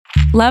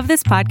Love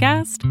this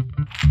podcast?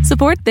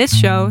 Support this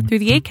show through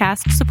the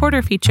Acast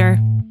supporter feature.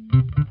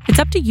 It's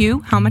up to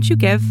you how much you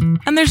give,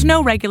 and there's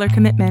no regular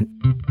commitment.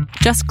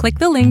 Just click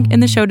the link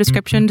in the show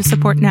description to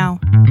support now.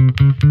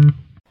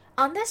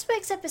 On this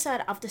week's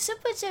episode of the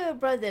Super Cherry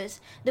Brothers,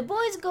 the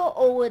boys go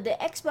over the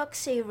Xbox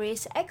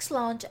Series X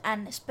launch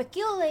and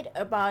speculate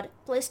about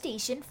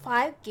PlayStation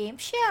 5 game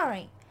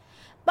sharing.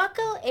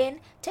 Buckle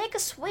in, take a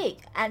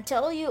swig, and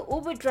tell your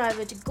Uber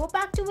driver to go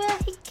back to where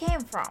he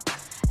came from.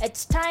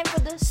 It's time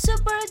for the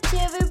Super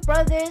Cherry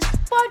Brothers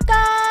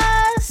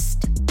podcast!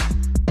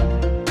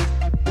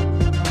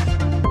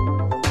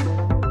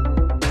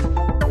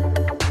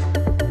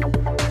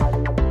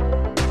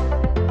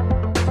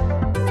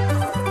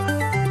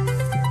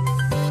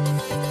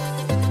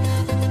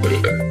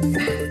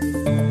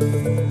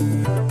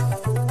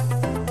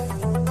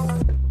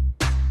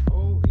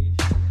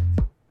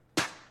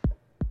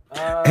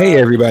 Hey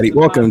everybody,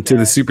 welcome to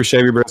the Super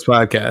Chevy Bros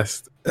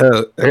podcast.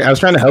 I was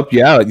trying to help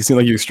you out. You seem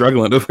like you're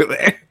struggling over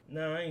there.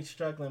 No, I ain't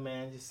struggling,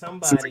 man. Just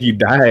somebody. Seems like you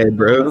died,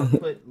 bro.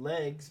 Put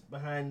legs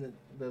behind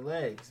the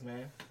legs,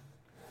 man.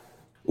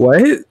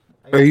 What?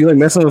 Are you like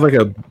messing with like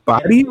a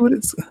body? What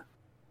is?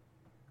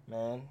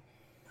 Man.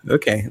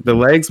 Okay, the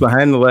legs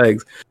behind the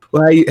legs.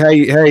 Well, how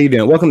you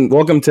doing?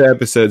 Welcome to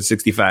episode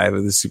 65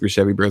 of the Super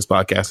Chevy Bros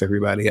podcast,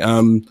 everybody.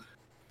 How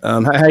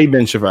you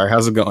been, Shavar?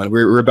 How's it going?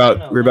 We're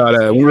about when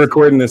we're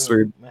recording this.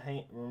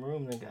 My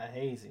room got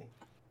hazy.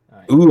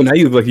 Right. Ooh, now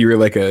you look like you were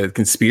like a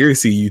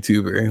conspiracy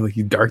YouTuber. Like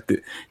you got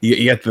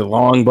the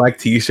long black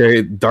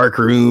T-shirt, dark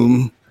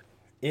room.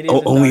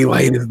 Only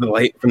light is the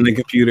light from the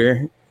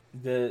computer.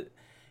 You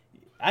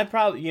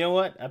know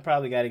what? I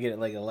probably got to get it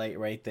like a light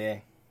right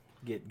there.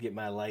 Get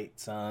my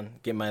lights on.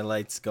 Get my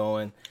lights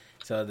going.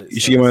 So that you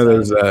should get one of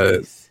those.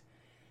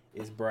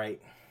 Is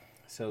bright.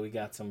 So we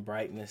got some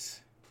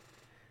brightness.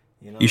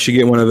 You know, you should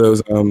get one of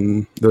those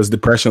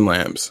depression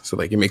lamps. So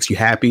like it makes you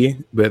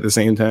happy, but at the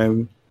same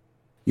time,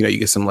 you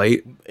get some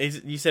light.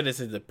 You said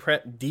it's a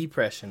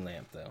depression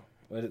lamp, though.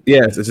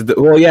 Yes,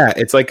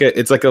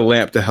 it's like a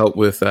lamp to help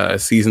with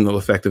seasonal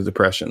affective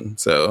depression.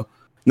 So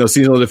no,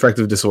 seasonal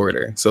affective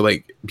disorder. So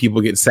like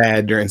people get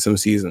sad during some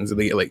seasons.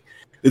 They get like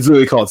it's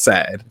really called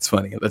sad. It's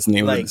funny. That's the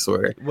name of the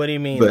disorder. What do you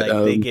mean? But,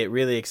 like they get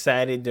really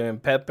excited during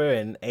pepper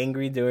and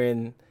angry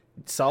during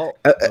salt?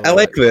 I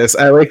like this.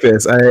 I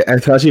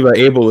taught you about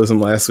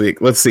ableism last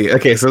week. Let's see.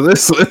 Okay, so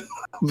this one.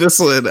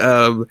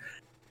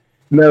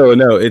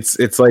 No.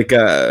 It's like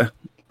I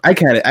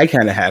kind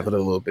of have it a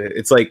little bit.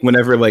 It's like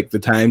whenever like the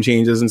time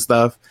changes and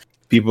stuff,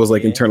 people's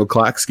like internal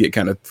clocks get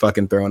kind of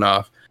fucking thrown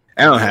off.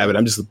 I don't have it.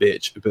 I'm just a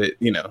bitch, but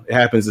it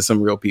happens to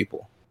some real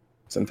people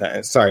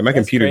sometimes. Sorry, my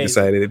computer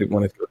decided it didn't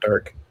want it to go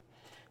dark.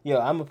 Yo,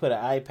 I'm gonna put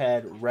an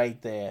iPad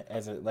right there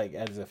as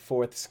a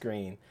fourth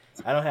screen.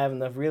 I don't have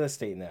enough real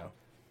estate now.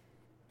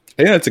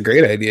 I think that's a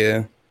great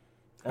idea.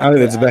 I don't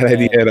think that's a bad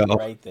idea at all.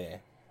 Right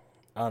there,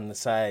 on the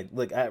side.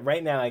 Look,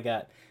 right now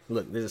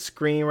there's a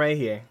screen right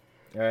here.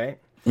 All right.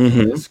 Mm-hmm.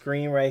 There's a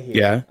screen right here.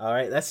 Yeah. All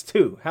right. That's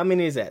two. How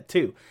many is that?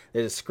 Two.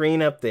 There's a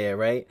screen up there,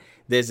 right?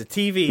 There's a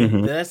TV.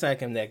 Mm-hmm. That's not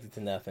connected to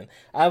nothing.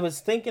 I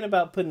was thinking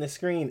about putting the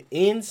screen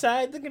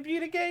inside the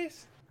computer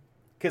case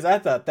because I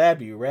thought that'd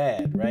be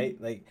rad, right?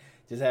 Like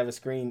just have a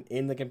screen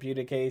in the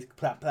computer case.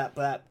 Clap, clap,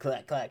 clap,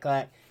 clack, clack,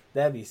 clack.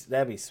 That'd be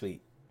sweet.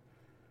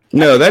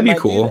 No, that'd be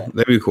cool.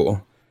 That'd be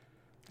cool.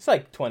 It's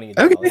like $20,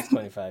 okay.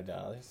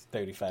 $25,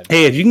 $35.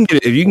 Hey, if you can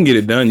get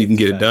it done, you can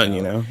get it done.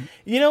 You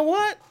know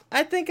what?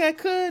 I think I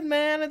could,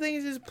 man. I think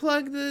you just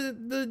plug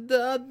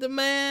the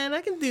man.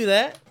 I can do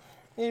that.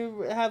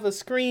 You have a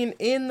screen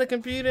in the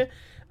computer.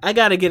 I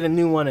gotta get a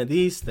new one of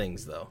these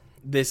things though.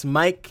 This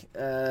mic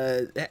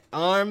boom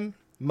arm.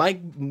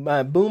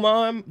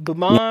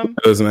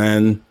 Those,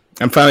 man.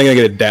 I'm finally gonna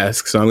get a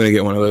desk, so I'm gonna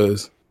get one of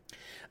those.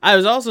 I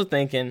was also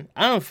thinking,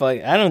 I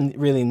don't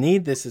really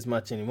need this as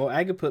much anymore.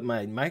 I could put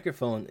my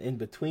microphone in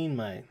between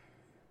my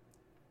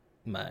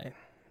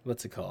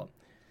what's it called?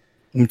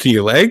 Between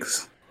your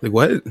legs? Like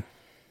what?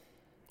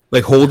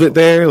 Like hold it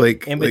there?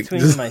 Like in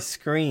between like, my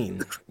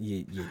screen.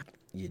 You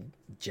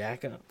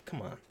jack up.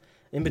 Come on.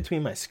 In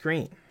between my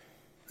screen.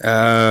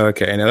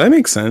 Okay. Now that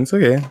makes sense.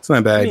 Okay. It's not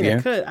a bad idea.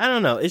 I could. I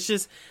don't know. It's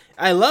just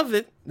I love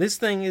it. This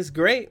thing is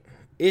great.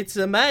 It's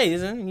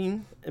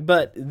amazing.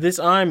 But this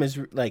arm is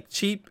like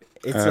cheap.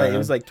 It's it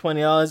was like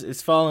 $20.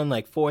 It's fallen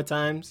like 4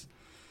 times.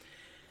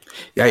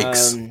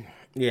 Yikes!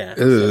 Yeah.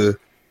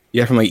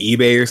 Yeah, from like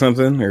eBay or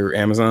something or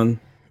Amazon.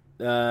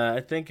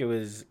 I think it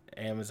was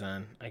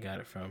Amazon. I got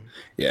it from.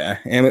 Yeah,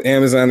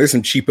 Amazon. There's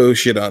some cheapo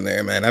shit on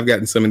there, man. I've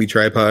gotten so many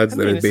tripods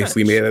that are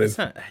basically made out of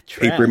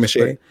paper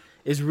mache.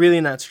 It's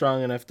really not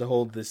strong enough to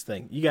hold this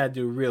thing. You got to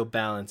do a real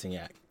balancing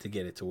act to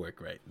get it to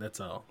work right.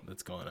 That's all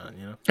that's going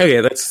on.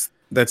 Okay,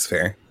 that's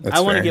fair. I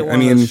want to get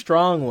one of those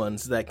strong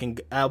ones that can.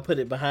 I'll put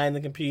it behind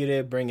the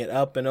computer, bring it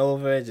up and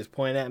over, just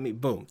point at me.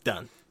 Boom,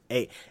 done.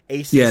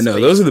 Ace. Yeah,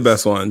 no, those are the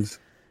best ones.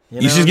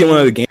 You should get one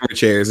of the gamer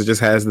chairs that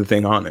just has the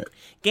thing on it.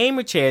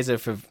 Gamer chairs are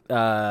for.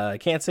 I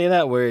can't say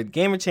that word.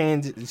 Gamer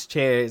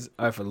chairs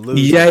are for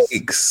losers.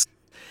 Yikes!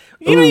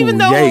 You don't even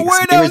know yikes.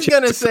 what word I was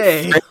gonna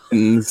say.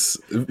 Friends,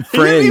 You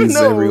don't even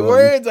know everyone. what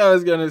words I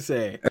was gonna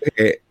say.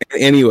 Okay.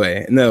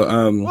 Anyway, no.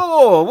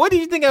 Whoa, what do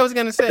you think I was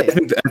gonna say?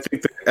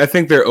 I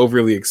think they're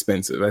overly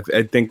expensive.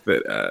 I think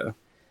that.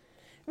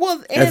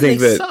 Well, I and think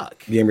they that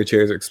suck. gamer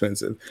chairs are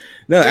expensive.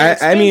 No, They're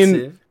I mean,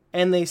 expensive,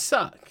 and they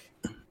suck.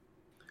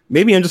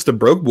 maybe I'm just a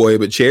broke boy,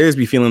 but chairs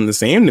be feeling the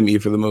same to me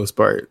for the most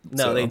part.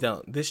 No, so. they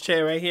don't. This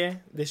chair right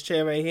here, this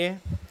chair I'm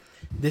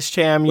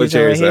What using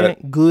chair right is here,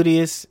 that?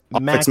 Gluteus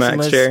Office Max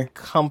Maximus chair?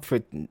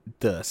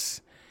 Comfortus.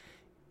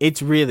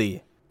 It's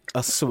really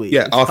a sweet.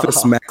 Yeah,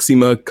 Office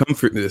Maxima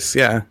Comfortness.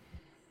 Yeah,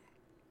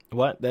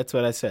 What? That's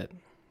what I said.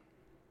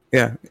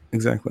 yeah,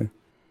 exactly.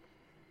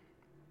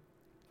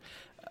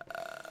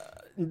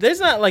 There's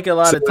not like a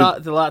lot to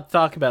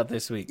talk about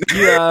this week.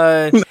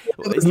 There's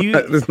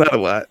not a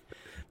lot.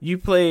 You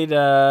played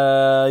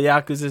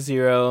Yakuza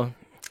 0.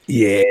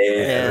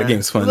 Yeah, that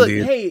game's fun, Look,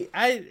 dude. hey,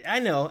 I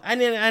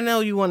know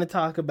you want to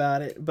talk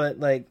about it, but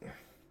like,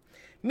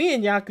 me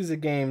and Yakuza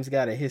games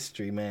got a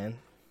history, man.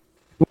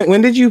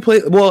 When did you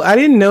play? Well, I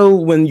didn't know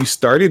when you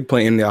started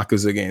playing the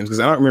Yakuza games because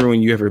I don't remember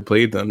when you ever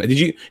played them. Did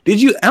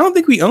you? I don't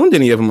think we owned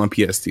any of them on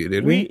PS2,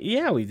 did we?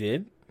 We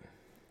did.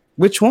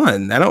 Which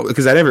one? I don't,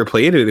 because I never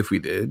played it. If we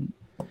did,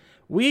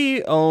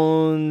 We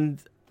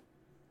owned.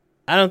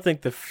 I don't think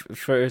the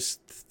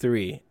first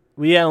three.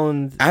 We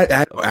owned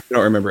I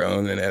don't remember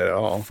owning it at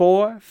all.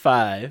 4,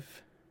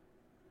 5.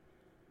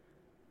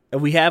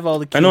 And we have all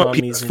the I know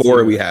Kiwamis.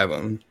 PS4 we have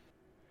them.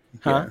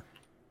 Huh?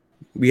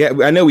 Yeah.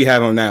 I know we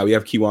have them now. We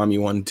have Kiwami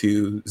 1,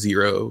 2,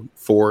 0,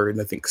 4, and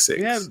I think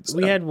 6.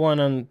 We had one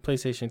on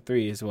PlayStation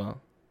 3 as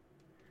well.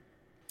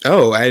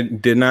 Oh, I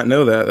did not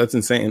know that. That's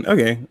insane.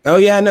 Okay. Oh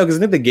yeah, no, because I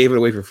think they gave it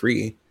away for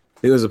free.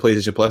 It was a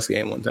PlayStation Plus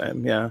game one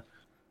time. Yeah.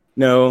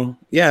 No.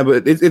 Yeah,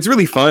 but it's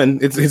really fun.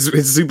 It's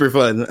super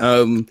fun.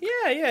 Yeah.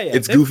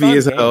 It's They're goofy fun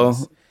as hell.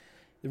 games.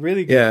 They're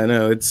really good. Yeah,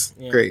 no, it's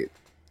great.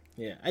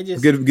 Yeah. I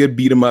just Good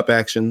beat 'em up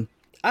action.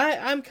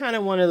 I'm kind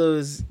of one of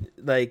those,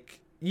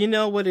 like, you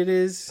know what it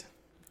is?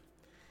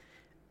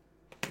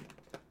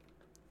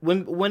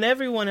 When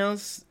everyone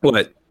else...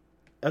 What?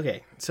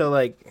 Okay, so,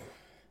 like...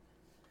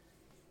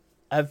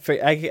 I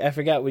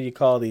forgot what you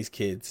call these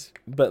kids.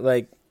 But,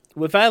 like,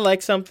 if I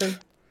like something,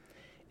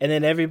 and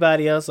then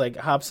everybody else, like,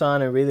 hops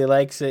on and really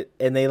likes it,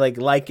 and they,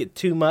 like it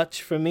too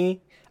much for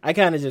me, I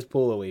kind of just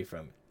pull away from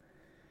it.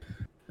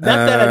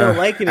 Not that I don't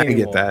like it anymore.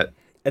 I get that.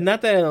 And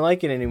not that I don't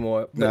like it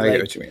anymore. But, No, I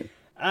get what you mean.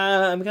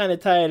 I'm kind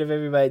of tired of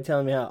everybody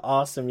telling me how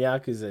awesome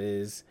Yakuza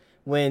is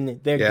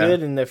when they're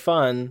good and they're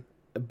fun,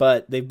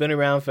 but they've been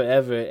around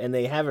forever and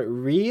they haven't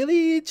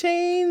really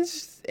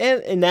changed.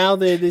 And now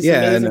they're this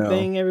amazing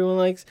thing everyone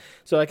likes.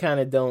 So I kind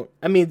of don't.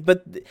 I mean,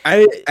 but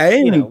I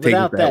didn't take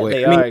without it that way.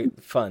 they are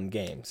fun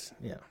games.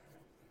 Yeah.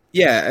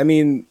 Yeah, I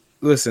mean,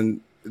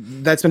 listen,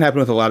 that's been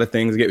happening with a lot of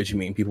things. I get what you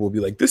mean. People will be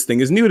like, "This thing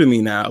is new to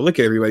me now. Look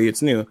at everybody,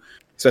 it's new."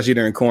 Especially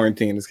during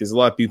quarantine, because a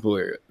lot of people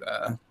are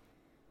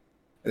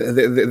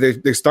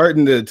they're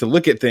starting to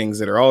look at things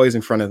that are always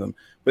in front of them.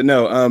 But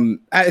no,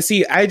 I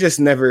just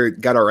never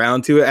got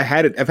around to it. I've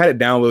had it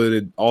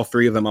downloaded, all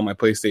three of them on my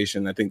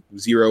PlayStation. I think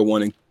 0,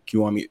 1, and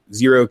Kiwami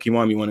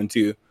 1 and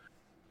 2.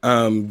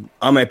 On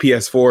my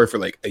PS4 for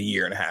like a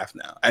year and a half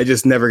now. I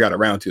just never got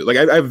around to it. Like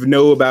I've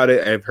know about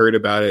it, I've heard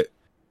about it.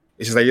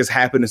 It's just I just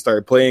happened to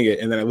start playing it,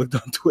 and then I looked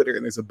on Twitter,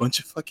 and there's a bunch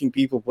of fucking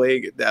people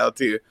playing it now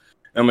too.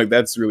 And I'm like,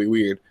 that's really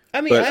weird. I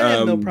mean, I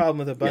have no problem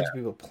with a bunch of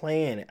people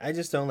playing it. I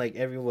just don't like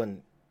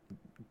everyone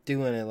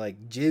doing it like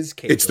jizz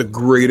cake. It's the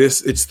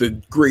greatest. It's the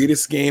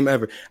greatest game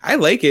ever. I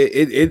like it.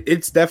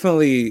 It's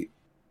definitely.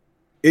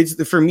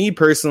 It's for me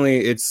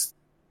personally. It's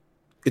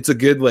a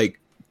good like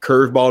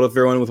curveball to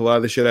throw in with a lot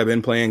of the shit I've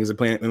been playing because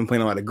I've been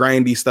playing a lot of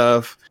grindy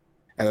stuff.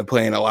 I've been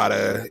playing a lot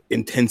of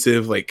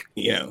intensive, like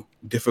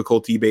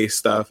difficulty based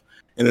stuff.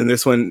 And then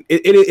this one,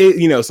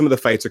 it some of the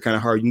fights are kind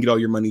of hard. You can get all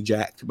your money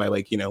jacked by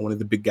one of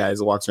the big guys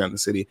that walks around the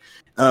city.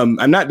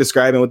 I'm not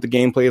describing what the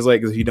gameplay is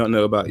like because if you don't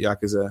know about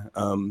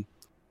Yakuza,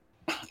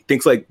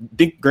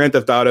 think Grand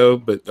Theft Auto,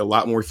 but a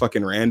lot more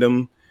fucking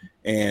random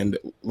and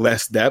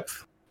less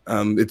depth.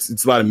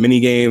 It's a lot of mini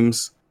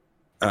games.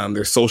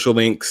 There's social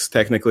links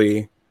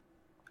technically.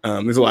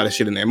 There's a lot of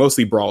shit in there,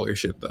 mostly brawler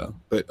shit though.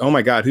 But oh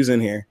my god, who's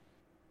in here?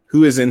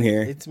 Who is in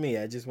here? It's me.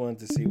 I just wanted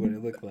to see what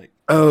it looked like.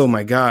 Oh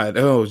my god.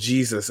 Oh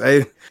Jesus.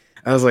 I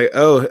was like,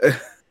 oh,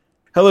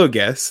 hello,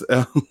 guess.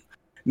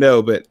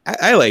 No, but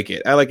I like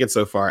it. I like it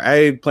so far.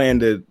 I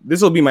plan to.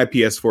 This will be my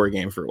PS4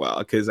 game for a while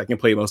because I can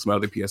play most of my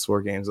other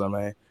PS4 games on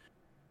my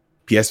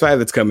PS5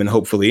 that's coming.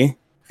 Hopefully,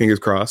 fingers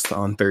crossed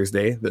on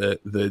Thursday.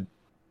 The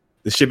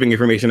shipping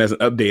information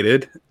hasn't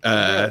updated.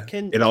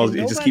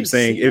 It just keeps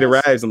saying it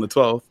arrives on the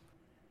 12th.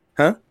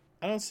 Huh?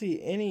 I don't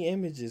see any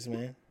images,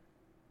 man,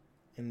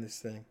 in this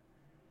thing.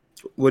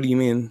 What do you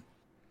mean?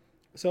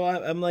 So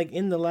I'm like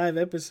in the live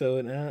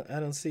episode, and I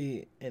don't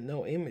see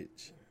no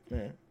image.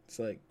 Man, it's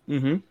like,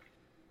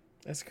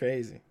 that's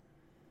crazy.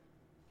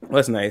 Well,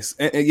 that's nice.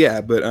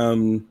 Yeah, but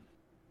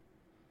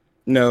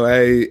no,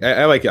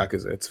 I like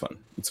Yakuza. It's fun.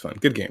 It's fun.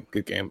 Good game.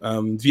 Good game.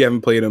 If you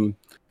haven't played them,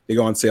 they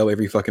go on sale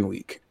every fucking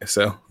week.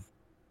 So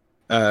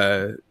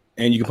and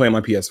you can play them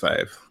on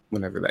PS5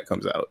 whenever that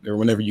comes out, or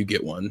whenever you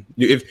get one.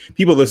 If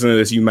people listen to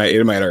this, it might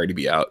already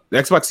be out. The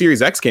Xbox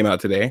Series X came out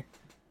today.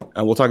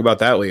 We'll talk about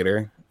that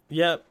later.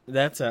 Yep,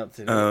 that's out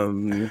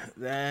today.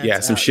 Yeah,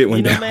 some shit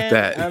went down with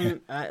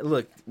that.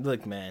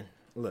 Look, man.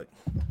 Look,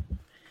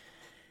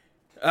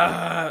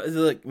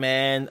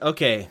 man.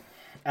 Okay,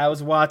 I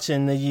was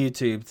watching the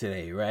YouTube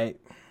today, right?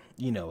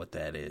 You know what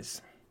that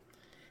is.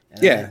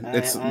 And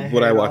that's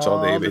what I watch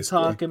all day, basically.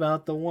 Talk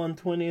about the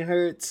 120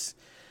 hertz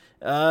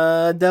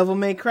Devil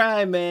May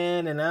Cry,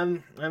 man, and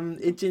I'm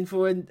itching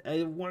for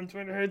a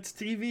 120 hertz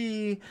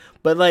TV,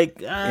 but like,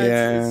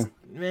 it's,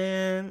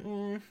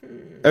 man.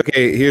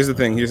 Okay, here's the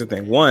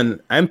thing.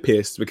 One, I'm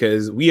pissed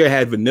because we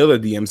had vanilla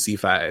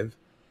DMC5.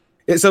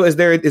 So is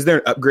there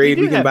an upgrade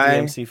we can buy?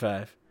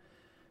 DMC5.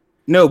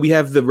 No, we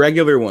have the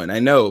regular one. I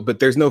know, but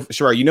there's no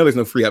there's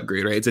no free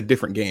upgrade, right? It's a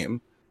different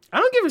game. I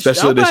don't give a shit.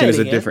 Special edition is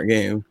a different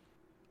game.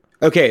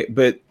 Okay,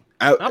 but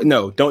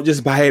no, don't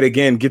just buy it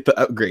again. Get the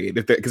upgrade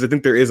because I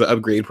think there is an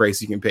upgrade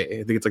price you can pay.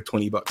 I think it's like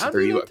 $20 or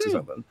 $30 or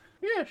something.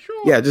 Yeah,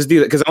 sure. Yeah, just do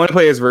that because I want to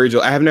play as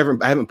Virgil.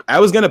 I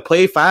was gonna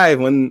play 5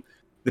 when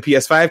the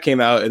PS5 came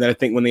out, and then I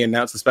think when they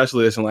announced the special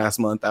edition last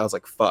month, I was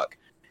like, fuck.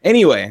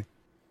 Anyway,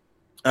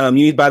 you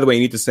need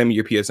to send me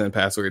your PSN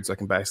password so I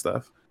can buy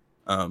stuff.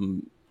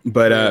 We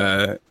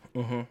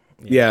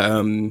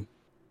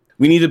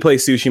need to play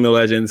Tsushima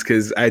Legends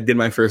because I did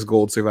my first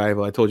gold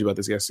survival. I told you about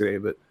this yesterday,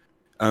 but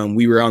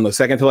we were on the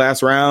second to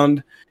last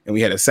round, and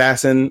we had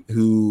Assassin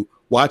who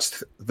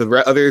watched the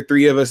other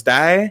 3 of us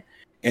die,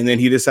 and then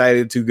he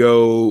decided to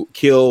go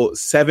kill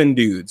 7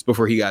 dudes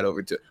before he got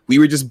over to. We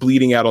were just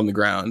bleeding out on the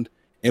ground,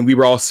 and we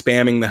were all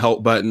spamming the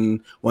help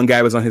button. One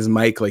guy was on his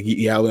mic, like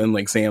yelling,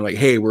 like saying, like,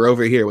 "Hey, we're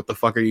over here. What the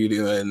fuck are you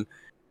doing?"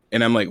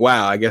 And I'm like,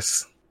 "Wow, I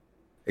guess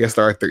there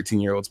are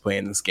 13-year-olds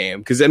playing this game."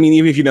 Because I mean,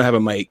 even if you don't have a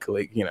mic,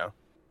 like, you know,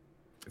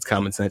 it's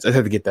common sense. I just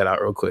have to get that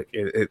out real quick.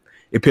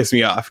 It pissed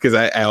me off because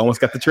I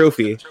almost got the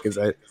trophy because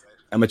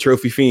I'm a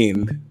trophy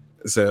fiend.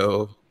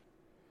 So,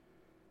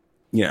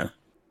 yeah,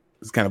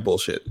 it's kind of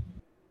bullshit.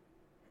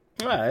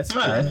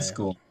 That's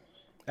cool.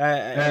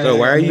 So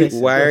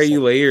why are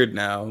you layered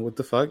now? What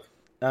the fuck?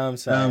 I'm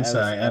sorry.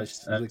 I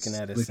was looking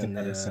at us in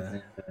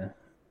the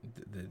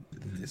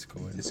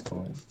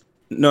Discord.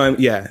 No,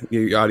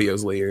 your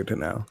audio's layered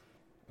now.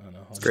 Oh, no,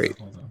 it's great.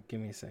 Hold on. Give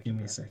me a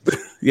second.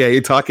 Yeah,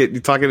 you're talking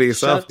to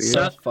yourself.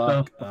 Shut the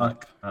fuck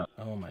up.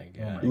 Oh my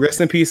god. Rest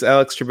in peace,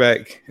 Alex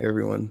Trebek,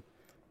 everyone.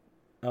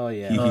 Oh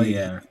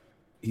yeah.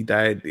 He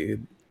died,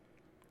 dude.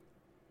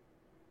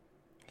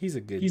 He's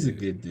a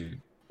good dude.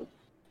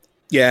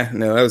 Yeah,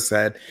 no, that was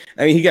sad.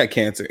 I mean, he got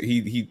cancer.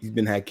 He's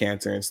been had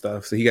cancer and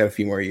stuff, so he got a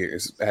few more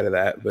years out of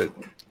that. But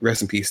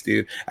rest in peace,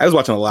 dude. I was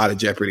watching a lot of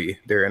Jeopardy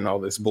during all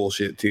this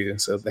bullshit too,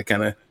 so that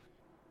kind of.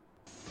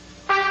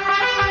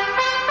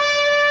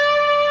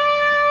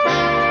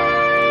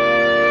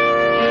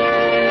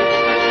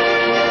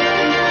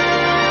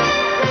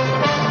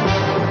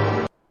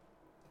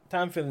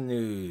 Time for the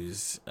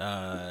news.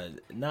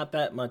 Not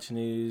that much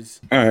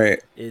news. All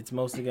right. It's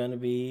mostly going to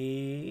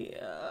be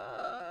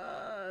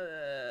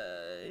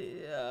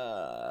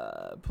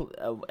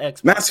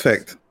Xbox. Mass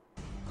Effect.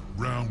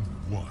 Round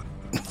 1.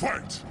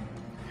 Fight.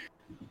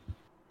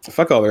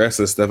 Fuck all the rest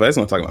of this stuff. I just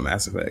want to talk about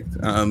Mass Effect.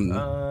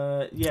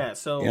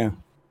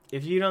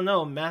 If you don't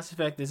know, Mass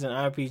Effect is an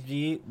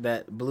RPG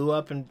that blew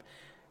up and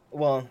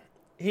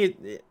here's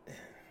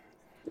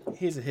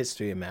a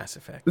history of Mass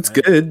Effect. It's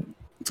good.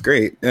 It's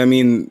great. I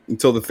mean,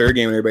 until the third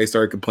game, everybody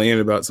started complaining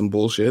about some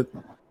bullshit.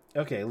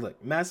 Okay,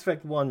 look, Mass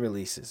Effect 1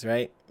 releases,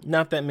 right?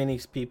 Not that many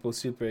people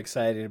super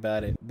excited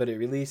about it, but it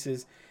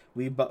releases.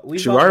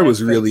 Shavar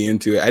was really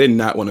into it. I did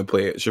not want to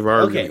play it.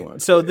 Shavar really wanted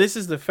to so this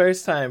is the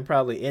first time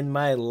probably in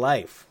my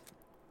life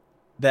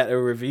that a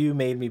review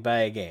made me buy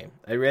a game.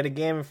 I read a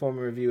Game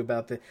Informer review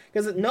about the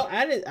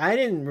I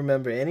didn't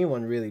remember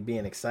anyone really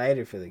being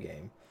excited for the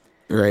game.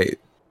 Right.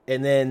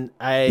 And then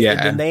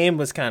the name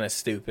was kind of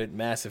stupid,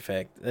 Mass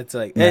Effect. It's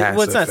like,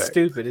 it's not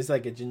stupid. It's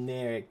like a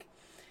generic,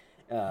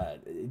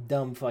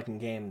 dumb fucking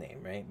game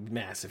name, right?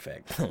 Mass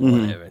Effect,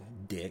 whatever,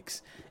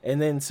 dicks.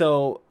 And then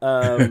so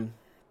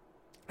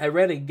I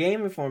read a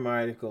Game Informer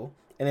article,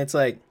 and it's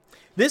like,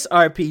 this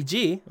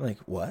RPG. I'm like,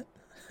 what?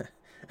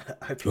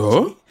 RPG?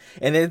 Oh?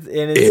 And it's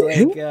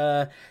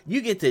like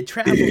you get to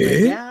travel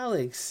the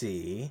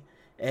galaxy,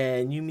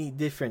 and you meet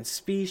different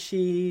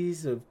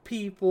species of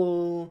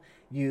people.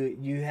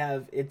 You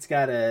have, it's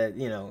got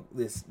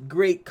this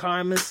great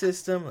karma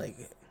system. Like,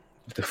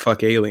 what the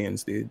fuck,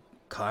 aliens, dude?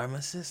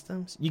 Karma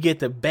systems? You get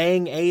to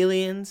bang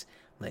aliens.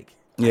 Like,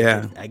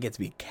 yeah, I get to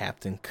be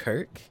Captain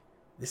Kirk.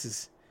 This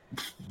is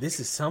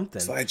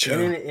something.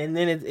 Slideshow. And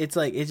then it's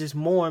like, it's just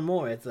more and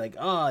more. It's like,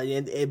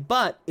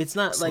 but it's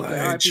not like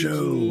an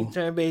RPG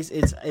turn based.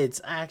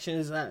 It's action.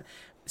 It's not.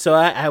 So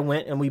I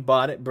went and we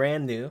bought it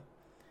brand new.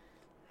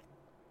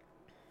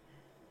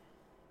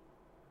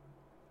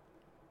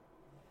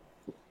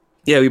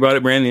 Yeah, we bought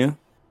it brand new.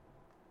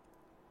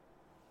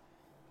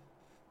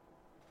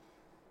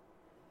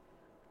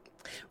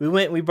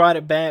 We brought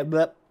it back,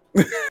 but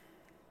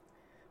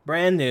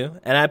brand new,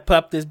 and I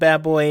popped this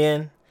bad boy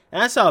in,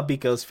 and I saw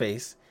Biko's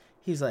face.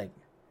 He's like,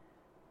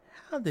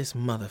 how'd this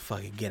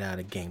motherfucker get out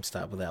of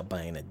GameStop without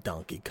buying a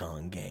Donkey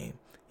Kong game?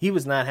 He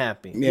was not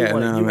happy. Yeah,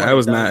 I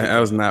was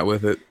not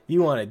with it.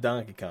 You wanted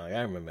Donkey Kong.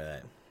 I remember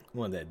that. You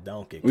wanted that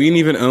Donkey Kong. We didn't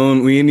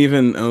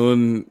even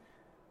own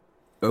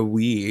a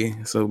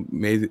Wii, so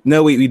maybe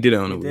we did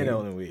own a Wii. We did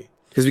own a Wii.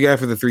 Because we got it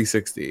for the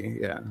 360,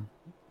 yeah.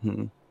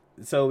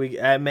 So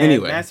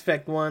anyway. Mass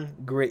Effect 1,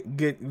 great,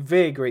 good,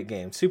 very great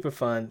game. Super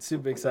fun,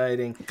 super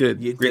exciting.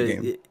 Great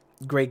game.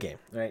 Great game,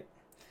 right?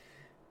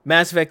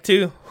 Mass Effect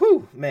 2,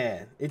 whew,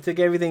 man. It took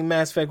everything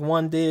Mass Effect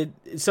 1 did.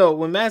 So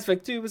when Mass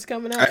Effect 2 was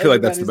coming out, I feel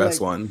like that's the best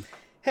one.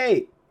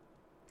 Hey,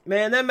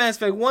 man, that Mass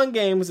Effect 1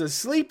 game was a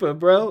sleeper,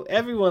 bro.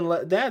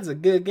 That's a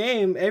good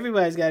game.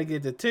 Everybody's got to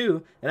get to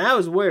 2. And I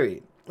was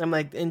worried. I'm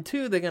like, in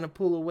 2, they're going to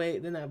pull away.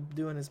 They're not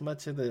doing as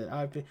much of the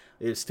RP.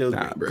 It's still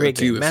great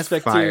game. Mass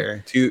Effect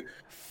fire.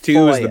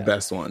 2 was the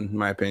best one, in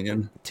my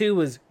opinion. 2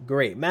 was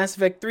great. Mass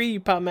Effect 3, you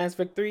pop Mass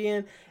Effect 3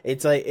 in,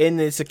 it's like, and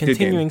it's a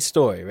continuing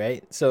story,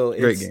 right? So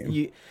it's, great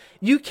game.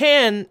 You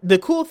can, the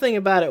cool thing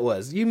about it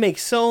was, you make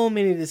so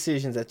many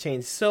decisions that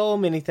change so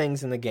many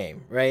things in the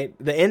game, right?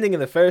 The ending of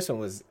the first one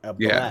was a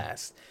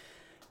blast.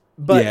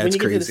 But when you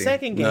get to the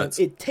second game,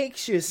 it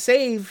takes your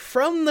save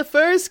from the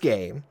first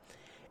game,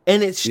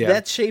 and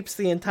that shapes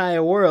the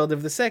entire world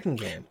of the second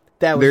game.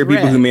 There are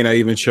people who may not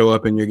even show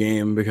up in your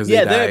game because they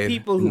died. There are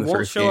people who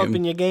won't show up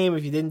in your game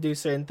if you didn't do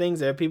certain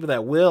things. There are people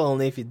that will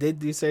only if you did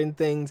do certain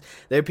things.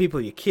 There are people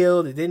you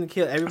killed, that didn't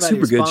kill. Everybody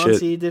responds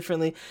to you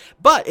differently.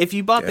 But if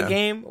you bought the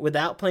game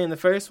without playing the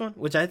first one,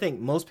 which I think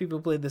most people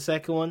played the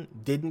second one,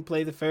 didn't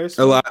play the first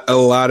one. A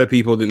lot of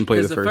people didn't play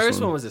the first one. The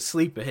first one was a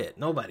sleeper hit.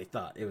 Nobody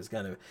thought it was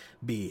going to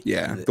be.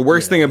 Yeah. The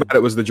worst thing about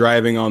it was the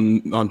driving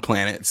on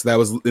planets.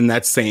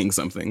 That's saying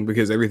something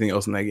because everything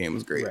else in that game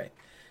was great. Right.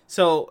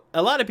 So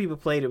a lot of people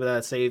played it without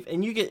a save,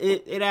 and you get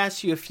it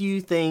asks you a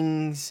few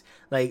things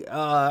like,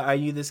 are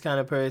you this kind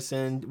of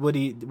person? What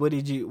do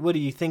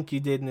you think you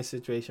did in this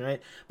situation,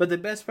 right? But the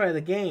best part of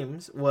the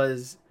games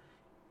was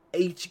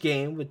each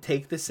game would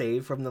take the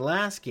save from the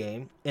last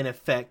game and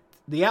affect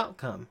the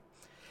outcome.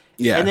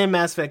 Yeah. And then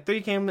Mass Effect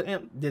 3 came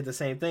and did the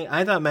same thing.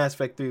 I thought Mass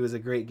Effect 3 was a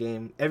great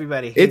game.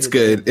 Everybody hated It's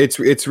good. It.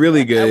 It's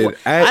really good.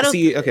 I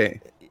see.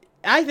 Okay.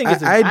 I think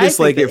I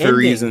dislike it for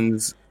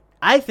reasons.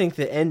 I think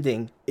the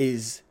ending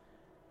is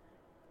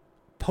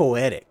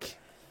poetic.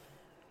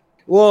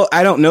 Well,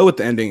 I don't know what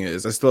the ending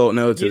is. I still don't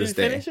know to this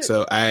day.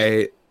 So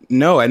I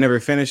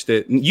never finished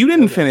it. You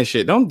didn't finish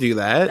it. Don't do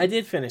that. I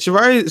did finish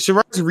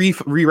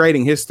Shavar's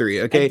rewriting history.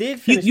 Okay, I did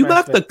finish you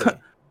left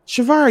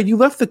Shavar. You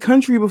left the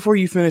country before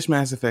you finished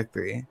Mass Effect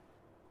 3.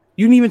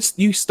 You didn't even.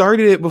 You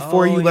started it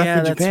before you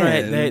left for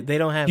Japan. Right. They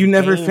don't have. You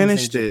never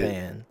finished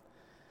it.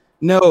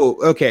 No.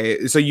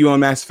 Okay. So you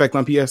own Mass Effect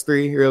on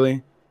PS3?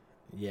 Really?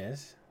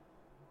 Yes.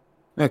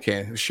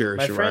 Okay,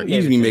 sure.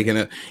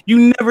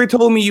 You never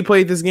told me you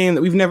played this game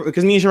that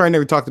because me and Shavar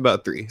never talked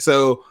about 3.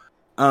 So,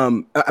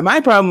 my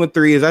problem with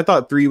 3 is I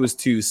thought 3 was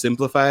too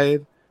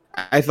simplified.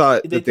 I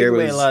thought that there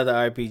was a lot of the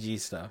RPG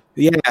stuff.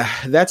 Yeah,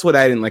 that's what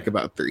I didn't like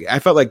about 3. I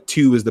felt like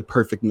 2 was the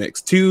perfect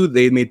mix. 2,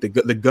 they made the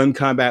gun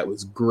combat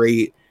was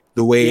great.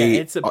 The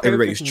way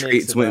everybody's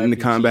traits went into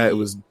combat, it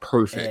was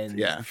perfect.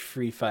 And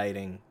free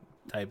fighting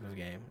type of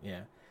game.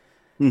 Yeah.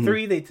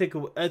 3, they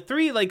took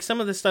 3. Like some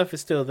of the stuff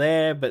is still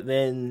there, but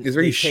then it's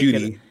very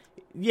shooty.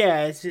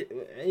 It's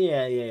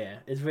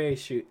very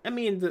shoot. I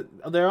mean,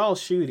 they're all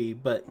shooty,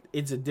 but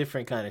it's a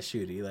different kind of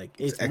shooty. Like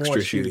it's more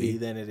shooty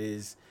than it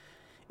is.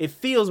 It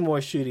feels more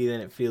shooty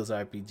than it feels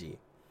RPG.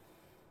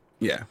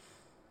 Yeah.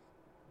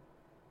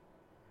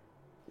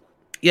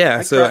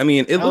 Yeah. So I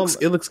mean, it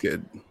looks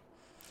good.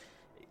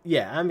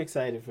 Yeah, I'm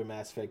excited for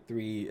Mass Effect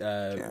 3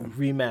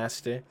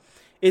 remaster.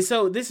 This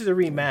is a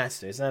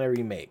remaster. It's not a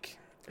remake.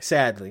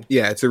 Sadly.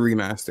 Yeah, it's a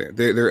remaster.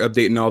 They're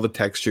updating all the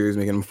textures,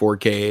 making them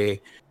 4K,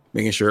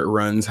 making sure it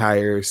runs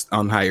higher,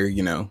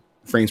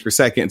 frames per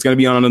second. It's going to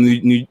be on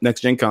the new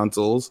next gen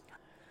consoles.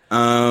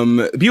 People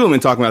have been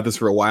talking about this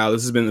for a while.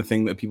 This has been the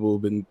thing that people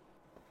have been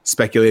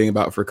speculating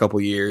about for a couple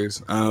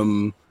years.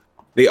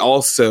 They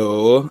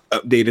also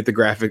updated the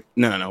graphic.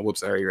 No.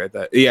 Whoops, I already read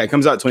that. Yeah, it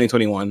comes out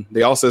 2021.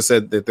 They also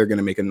said that they're going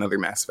to make another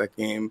Mass Effect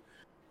game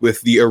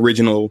with the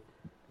original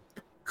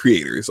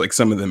creators, like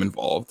some of them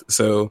involved.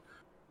 So,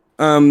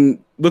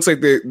 looks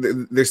like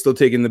they're still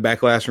taking the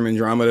backlash from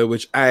Andromeda,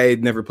 which I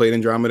never played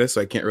Andromeda, so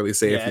I can't really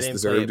say if it's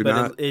deserved or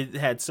not. It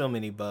had so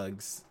many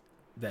bugs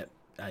that.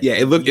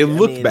 It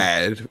looked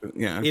bad.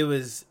 Yeah, it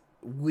was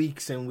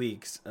weeks and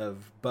weeks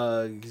of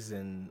bugs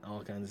and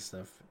all kinds of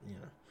stuff.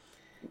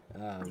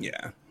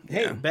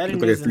 Hey, better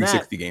news like a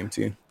 360 game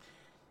too.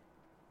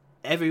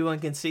 Everyone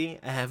can see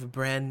I have a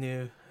brand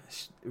new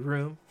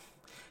room,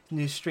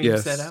 new stream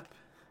setup.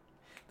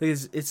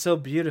 Because it's so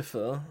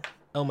beautiful.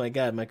 Oh my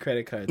god, my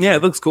credit card. Yeah,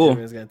 it looks cool.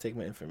 Everyone's gonna take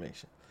my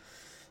information.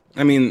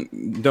 I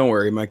mean, don't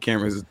worry, my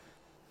camera's.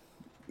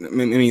 I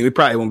mean, we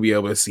probably won't be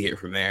able to see it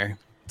from there.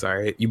 It's all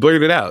right. You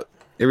blurred it out.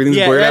 Everything's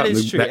blurred out in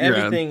the background.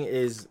 Everything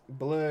is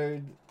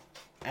blurred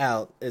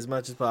out as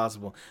much as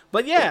possible.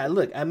 But yeah,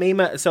 look, I made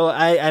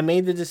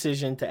the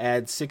decision to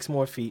add 6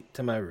 more feet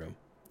to my room.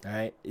 All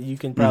right, you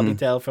can probably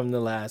tell from the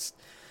last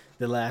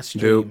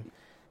stream, Dope.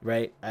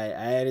 right? I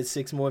added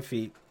 6 more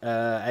feet.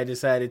 I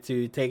decided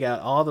to take out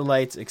all the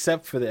lights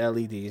except for the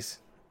LEDs,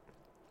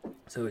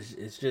 so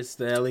it's just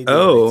the LED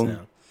lights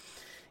now.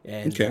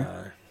 And Okay.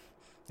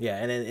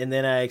 and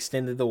then I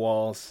extended the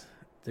walls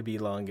to be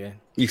longer.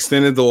 You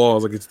extended the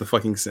walls like it's the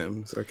fucking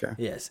Sims. Okay.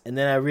 Yes, and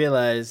then I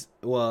realized,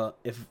 well,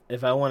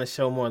 if I want to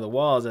show more of the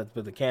walls, I have to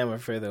put the camera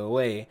further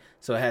away,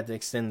 so I had to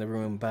extend the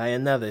room by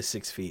another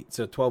 6 feet,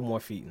 so 12 more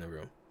feet in the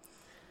room.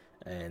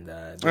 And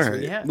that's All what you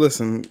right. have.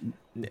 Listen,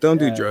 don't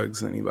do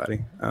drugs,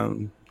 anybody.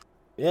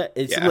 Yeah,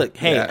 Yeah, look,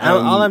 hey, yeah,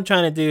 all I'm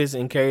trying to do is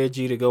encourage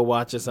you to go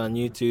watch us on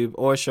YouTube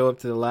or show up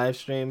to the live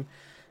stream.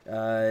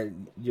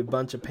 You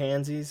bunch of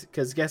pansies,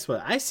 because guess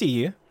what? I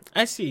see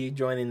you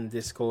joining the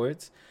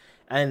Discords.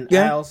 And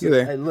Yeah, I also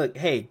you're there. look,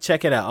 hey,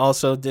 check it out.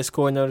 Also,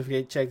 Discord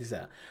notification. Check this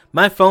out.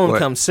 My phone What?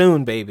 comes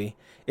soon, baby.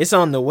 It's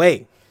on the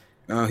way.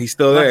 Oh, he's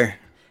still there.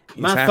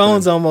 He's My happening.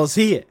 phone's almost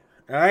here.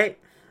 All right.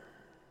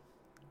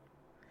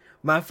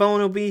 My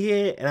phone will be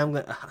here, and I'm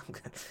gonna.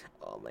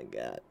 Oh my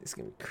god, it's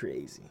gonna be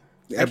crazy.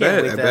 I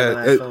can't wait to have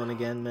an iPhone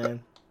again,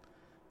 man.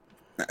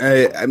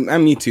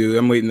 I'm me too.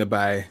 I'm waiting to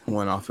buy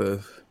one off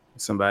of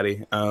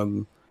somebody.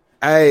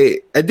 I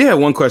did have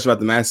one question about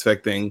the Mass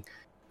Effect thing.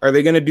 Are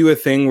they going to do a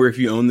thing where if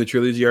you own the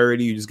trilogy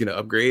already, you're just going to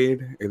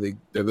upgrade?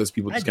 Are those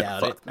people just going to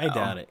fuck now? I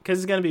doubt it, because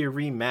it's gonna be a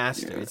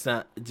remaster. Yeah. It's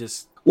not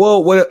just.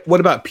 Well, what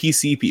about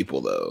PC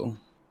people though?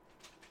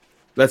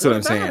 That's what I'm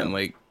about saying. them?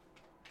 Like,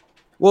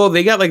 well,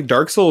 they got like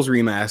Dark Souls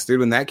remastered.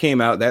 When that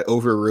came out, that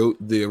overwrote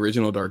the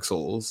original Dark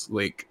Souls.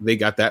 Like, they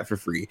got that for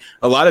free.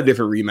 A lot of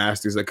different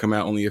remasters that come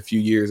out only a few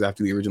years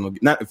after the original.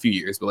 Not a few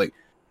years, but like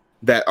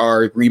that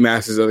are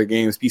remasters of other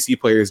games. PC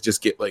players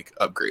just get like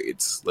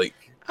upgrades. Like,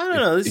 I don't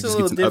know. This is a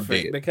little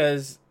different update.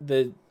 because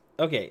the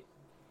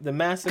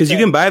Mass Effect. Because you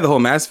can buy the whole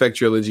Mass Effect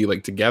trilogy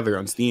like together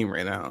on Steam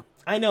right now.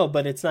 I know,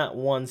 but it's not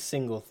one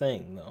single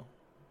thing, though.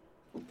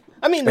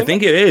 I mean, I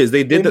think it is.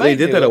 They did that. They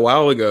did that it. a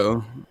while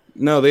ago.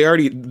 No, they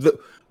already.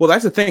 Well,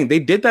 that's the thing. They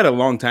did that a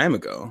long time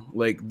ago.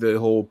 Like the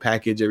whole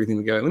package, everything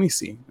together. Let me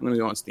see. Let me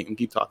go on Steam.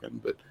 Keep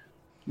talking. But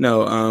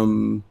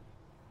no.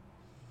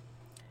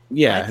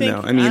 Yeah.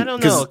 I mean, I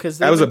don't know,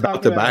 because I was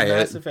about to buy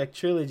Mass it. Effect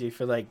trilogy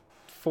for like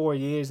 4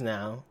 years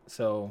now.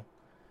 So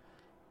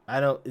I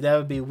don't. That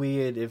would be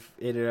weird if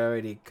it had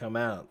already come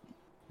out.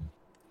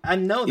 I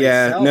know they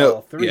sell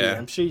all 3. Yeah.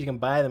 I'm sure you can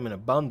buy them in a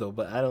bundle,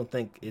 but I don't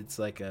think it's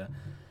like a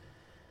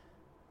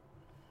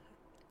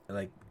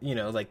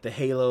like the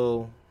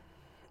Halo.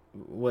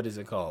 What is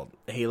it called?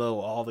 Halo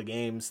all the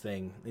games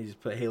thing. They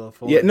just put Halo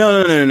 4. Yeah,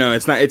 no.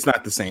 It's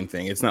not the same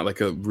thing. It's not like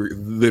a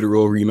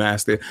literal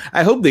remaster.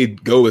 I hope they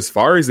go as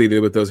far as they did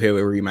with those Halo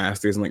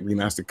remasters and like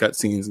remastered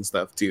cutscenes and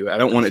stuff too. I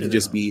don't want it to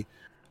just be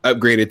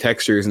upgraded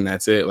textures and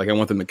that's it. Like, I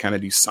want them to kind of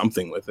do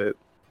something with it.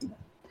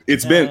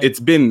 It's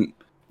been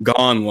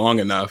gone long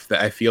enough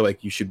that I feel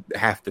like you should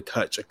have to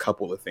touch a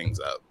couple of things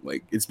up.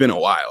 Like, it's been a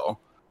while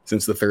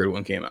since the third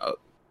one came out.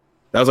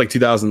 That was like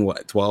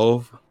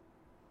 2012.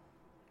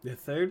 The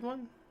third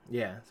one?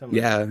 Yeah.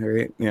 Yeah,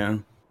 right. Yeah.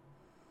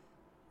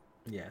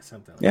 Yeah,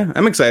 something. Like Yeah,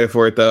 I'm excited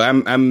for it though. I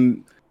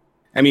mean,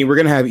 we're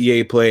gonna have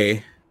EA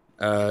Play.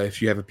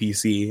 If you have a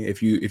PC,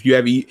 if you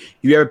have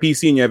a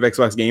PC and you have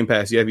Xbox Game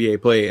Pass, you have EA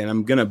Play, and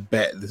I'm gonna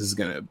bet this is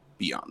gonna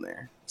be on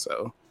there.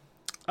 So.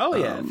 Oh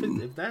yeah,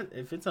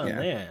 if it's on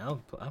there,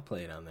 I'll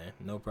play it on there,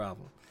 no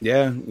problem.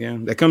 Yeah.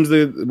 That comes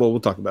to we'll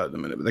talk about it in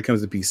a minute, but that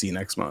comes to PC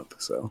next month.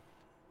 So.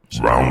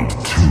 Round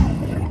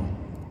 2.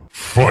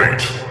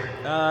 Fight.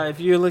 If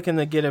you're looking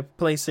to get a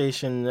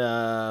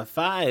PlayStation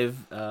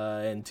 5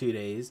 in 2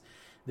 days,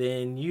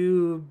 then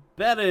you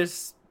better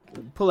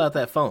pull out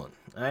that phone.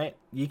 All right,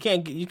 you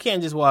can't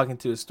just walk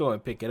into a store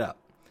and pick it up.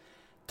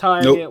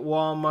 Target, Nope.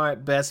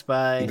 Walmart, Best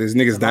Buy. There's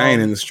niggas dying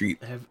in the street.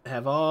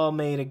 Have all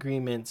made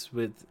agreements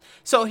with.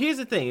 So here's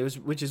the thing,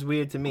 which is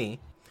weird to me,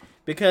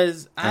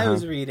 because I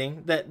was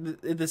reading that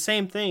the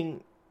same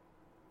thing.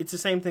 It's the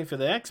same thing for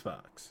the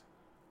Xbox.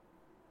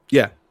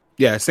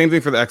 Yeah, same thing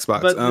for the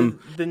Xbox. But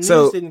the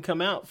news didn't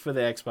come out for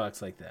the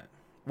Xbox like that.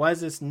 Why is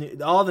this new?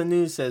 All the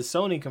news says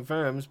Sony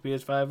confirms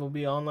PS5 will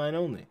be online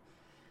only.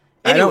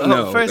 Anyway, I don't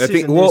know. First I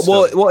think well,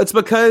 it's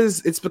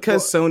because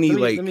Sony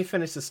let me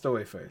finish the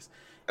story first.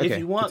 Okay, if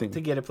you want continue.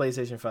 to get a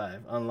PlayStation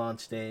 5 on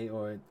launch day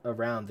or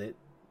around it,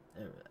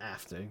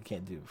 after, you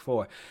can't do it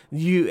before.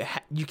 You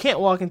can't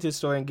walk into a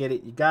store and get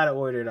it. You gotta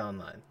order it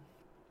online.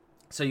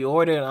 So you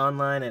order it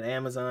online at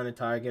Amazon or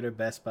Target or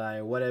Best Buy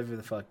or whatever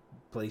the fuck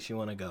place you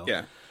want to go.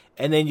 Yeah.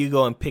 And then you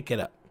go and pick it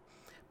up.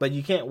 But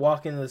you can't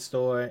walk into the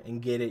store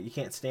and get it. You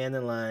can't stand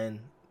in line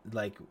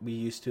like we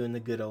used to in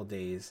the good old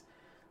days.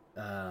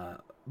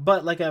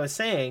 But like I was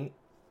saying,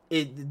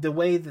 the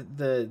way that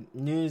the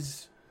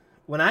news,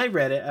 when I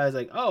read it, I was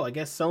like, oh, I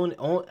guess Sony.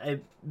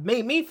 It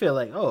made me feel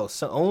like, oh,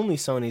 so only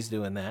Sony's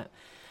doing that.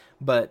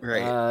 But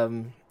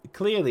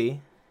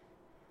clearly,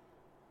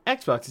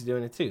 Xbox is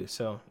doing it too.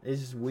 So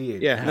it's just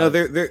weird. Yeah, no,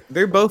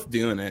 they're both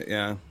doing it.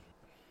 Yeah.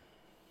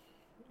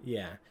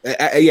 Yeah.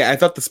 I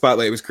thought the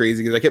Spotlight was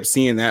crazy because I kept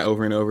seeing that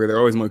over and over. There are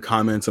always more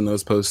comments on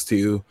those posts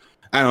too.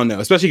 I don't know,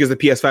 especially because the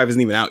PS5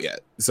 isn't even out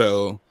yet.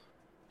 So,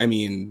 I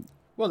mean,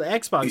 well, the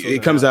Xbox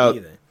it comes out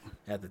either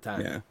at the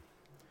time. Yeah.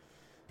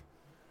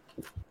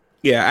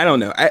 Yeah, I don't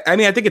know. I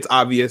mean, I think it's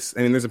obvious.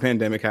 I mean, there's a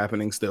pandemic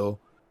happening still.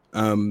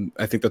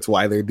 I think that's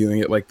why they're doing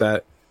it like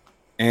that.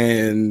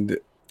 And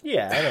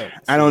yeah,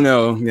 I don't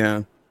know.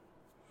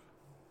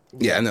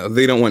 Yeah, no,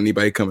 they don't want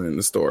anybody coming in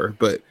the store.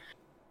 But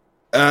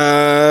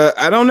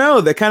I don't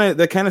know. That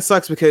kind of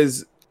sucks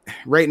because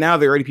right now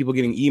there are already people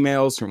getting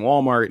emails from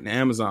Walmart and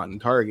Amazon and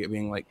Target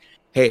being like,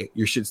 "Hey,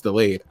 your shit's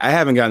delayed." I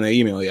haven't gotten an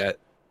email yet,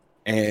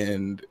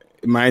 and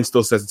mine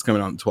still says it's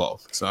coming on the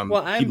 12th. So I'm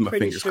keeping my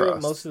pretty fingers sure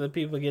crossed. most of the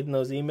people getting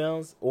those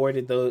emails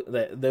ordered those.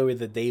 They were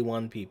the day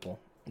one people,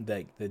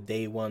 like the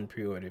day one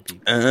pre-order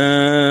people.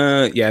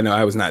 Yeah, no,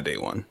 I was not day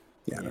one.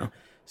 Yeah, no.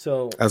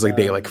 So I was like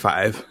day like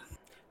 5.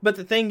 But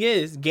the thing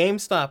is,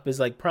 GameStop is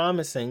like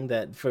promising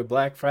that for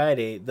Black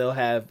Friday they'll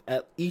have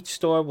each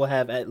store will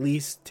have at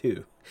least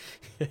 2.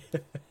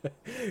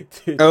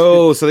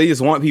 So they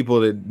just want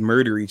people to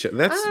murder each other.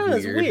 That's weird.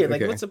 It's weird.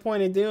 Like, Okay. what's the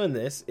point of doing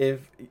this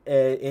if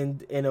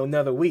in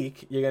another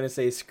week you're gonna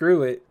say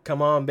screw it,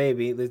 come on,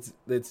 baby,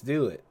 let's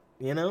do it.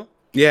 You know?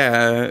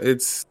 Yeah,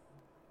 it's.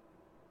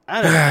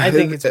 I don't know. I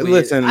think it's weird.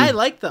 Listen. I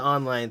like the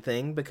online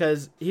thing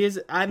because it's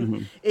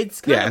kind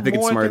Yeah, I of think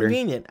it's more smarter.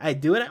 convenient. I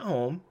do it at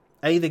home.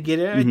 I either get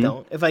it or I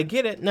don't. If I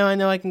get it, now I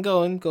know I can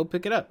go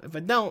pick it up. If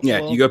I don't,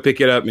 Yeah, well, you go pick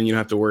it up and you don't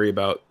have to worry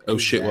about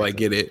shit, will I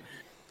get it?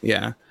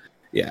 Yeah.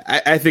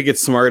 I think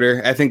it's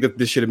smarter. I think that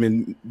this should have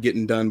been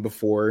getting done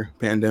before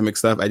pandemic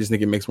stuff. I just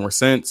think it makes more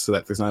sense so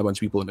that there's not a bunch of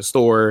people in the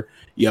store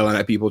yelling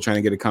at people trying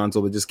to get a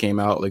console that just came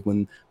out, like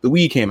when the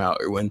Wii came out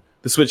or when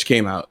the Switch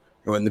came out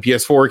or when the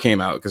PS4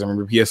 came out. Because I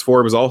remember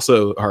PS4 was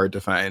also hard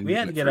to find. we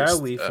had to get our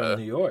Wii from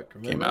New York.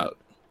 Remember? Came out.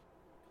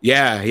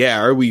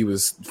 Yeah, our Wii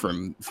was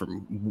from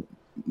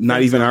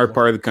not even our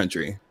part of the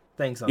country.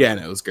 Thanks. Yeah,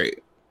 no, it was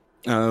great.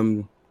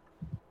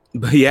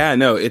 But yeah,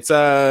 no, it's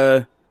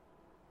kind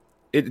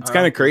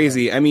of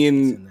crazy. I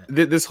mean,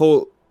 this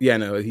whole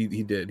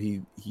he did.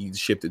 He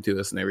shipped it to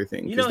us and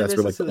everything because that's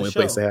where like the only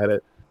place they had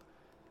it.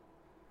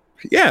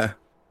 Yeah.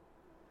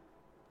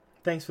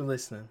 Thanks for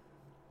listening.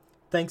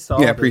 Thanks to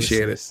all. Yeah,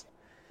 appreciate it.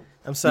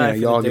 I'm sorry for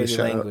y'all the get a dirty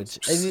shout out.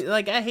 language.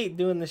 Like, I hate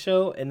doing the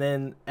show, and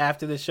then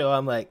after the show,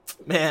 I'm like,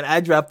 man,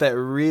 I dropped that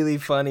really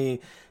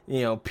funny,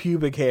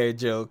 pubic hair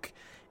joke,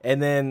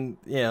 and then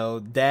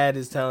Dad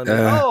is telling me,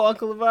 "Oh,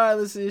 Uncle LeVar,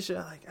 listen to this show."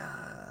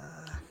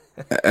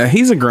 I'm like,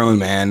 he's a grown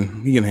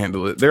man. He can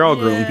handle it. They're all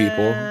grown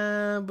people.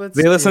 But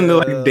They listen to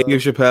like Dave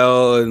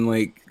Chappelle and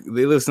like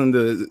they listen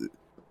to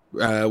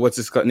what's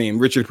his name,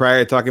 Richard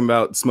Pryor, talking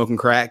about smoking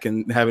crack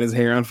and having his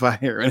hair on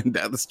fire running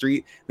down the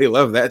street. They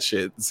love that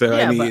shit. So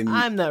yeah, I mean, but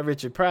I'm not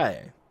Richard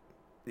Pryor.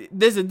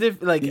 There's a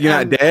different like you're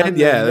not dead.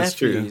 Yeah, that's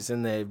true.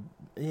 And they,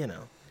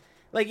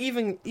 like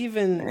even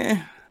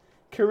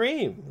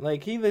Kareem,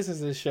 like he listens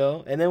to the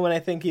show, and then when I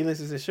think he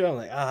listens to the show, I'm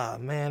like,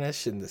 man, I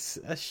shouldn't have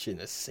seen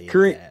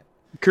that.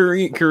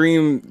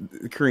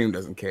 Kareem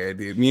doesn't care,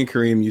 dude. Me and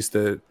Kareem used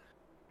to.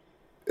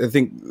 I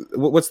think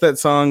what's that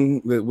song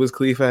that Wiz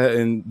Khalifa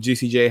and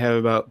GCJ have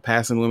about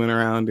passing women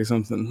around or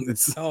something?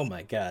 It's oh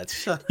my god!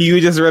 he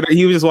would just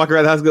walk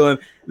around the house going,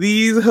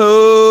 "These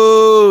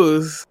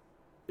hoes,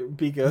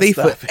 they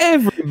for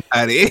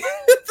everybody."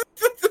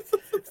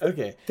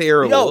 Okay,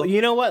 terrible. Yo,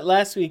 you know what?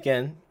 Last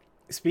weekend,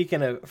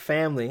 speaking of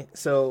family,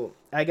 so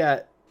I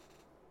got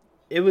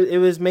it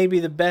was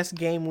maybe the best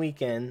game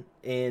weekend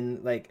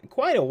in like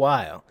quite a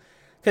while,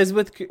 because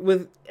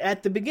with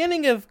at the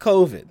beginning of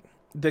COVID.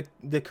 The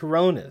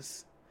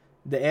coronas,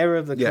 the era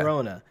of the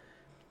corona,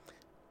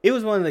 it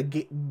was one of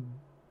the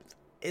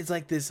it's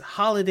like this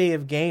holiday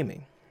of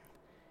gaming.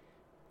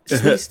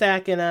 Sweet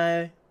Stack and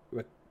I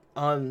were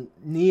on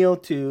Neo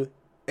 2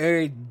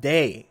 every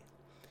day,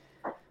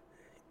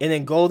 and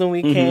then Golden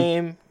Week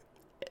came,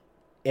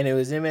 and it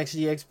was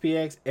MXG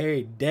XPX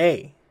every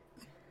day.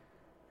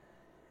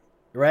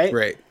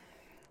 Right.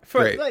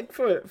 For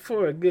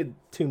a good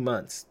 2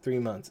 months, 3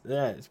 months.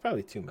 Yeah, it's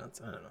probably 2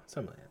 months. I don't know,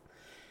 something like that.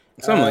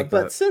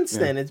 But since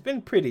then, it's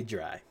been pretty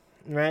dry,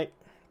 right?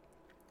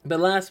 But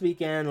last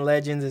weekend,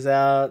 Legends is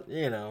out.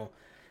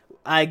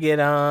 I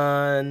get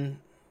on.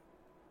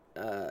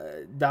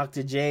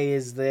 Dr. J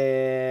is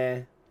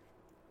there,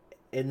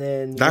 and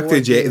then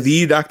Dr.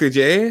 J, Dr.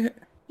 J.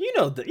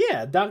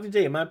 Dr.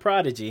 J, my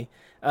prodigy.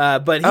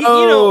 But he,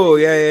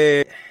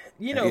 yeah.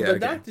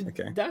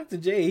 Dr.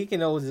 J, he can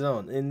hold his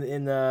own.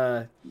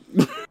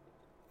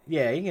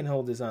 He can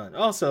hold his own.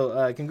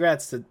 Also,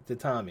 congrats to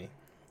Tommy.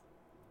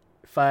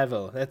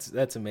 5-0.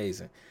 That's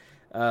amazing.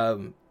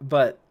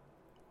 But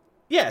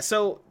yeah,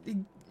 so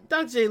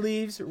Dr. J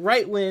leaves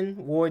right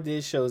when War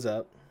Diz shows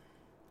up.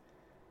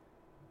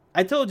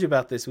 I told you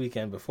about this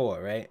weekend before,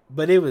 right?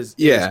 But it was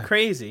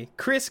crazy.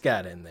 Chris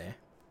got in there.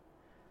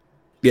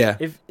 Yeah.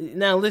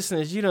 Now,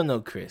 listeners, you don't know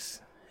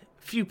Chris.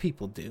 Few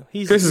people do.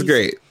 Chris is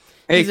great.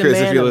 Hey, Chris,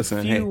 if you're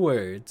listening, few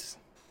words,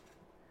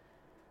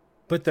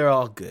 but they're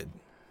all good.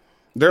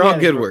 They're all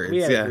good words.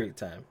 We had Yeah. a great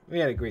time. We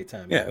had a great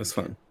time. Yeah, it was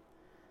fun.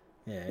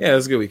 Yeah. Yeah, it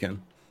was a good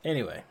weekend.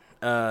 Anyway,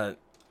 No,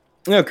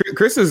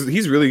 Chris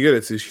he's really good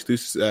at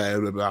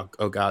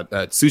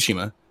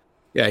Tsushima.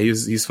 Yeah,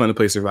 he's fun to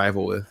play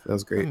survival with. That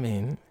was great.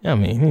 I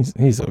mean,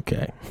 he's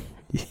okay.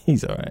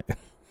 He's all right.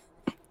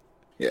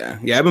 Yeah.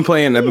 I've been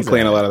playing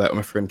a lot of that with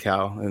my friend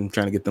Cal and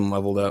trying to get them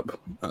leveled up,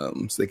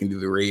 so they can do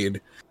the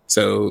raid.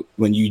 So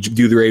when you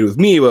do the raid with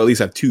me, we'll at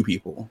least have 2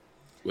 people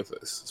with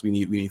us. So we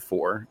need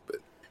 4. But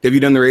have you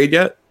done the raid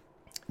yet?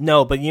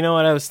 No, but you know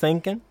what I was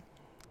thinking?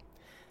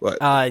 What?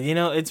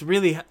 It's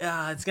really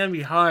it's gonna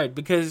be hard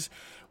because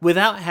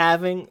without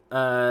having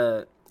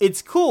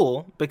it's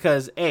cool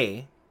because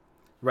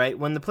right,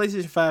 when the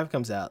PlayStation 5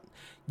 comes out,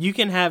 you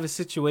can have a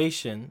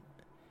situation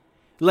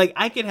like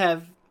I could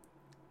have,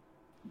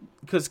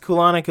 because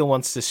Kulanika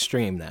wants to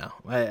stream now.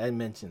 I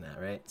mentioned that,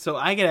 right? So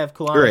I could have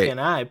Kulanika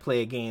and I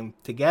play a game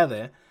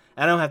together.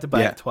 I don't have to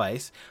buy it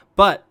twice,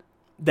 but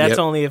that's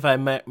only if I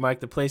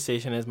mark the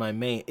PlayStation as my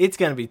main. It's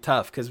gonna be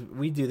tough because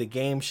we do the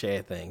game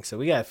share thing, so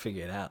we gotta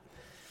figure it out.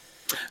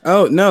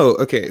 Oh no,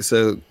 okay.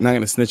 So not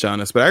gonna snitch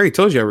on us, but I already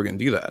told you I were gonna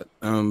do that.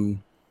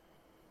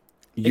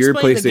 Your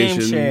Explain PlayStation the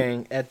game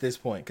sharing at this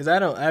point, because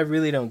I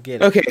really don't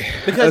get it. Okay,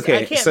 because okay.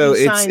 I can't So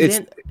be signed it's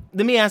in.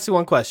 Let me ask you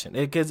one question,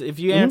 because if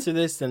you answer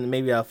this, then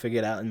maybe I'll figure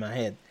it out in my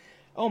head.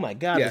 Oh my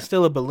God, there's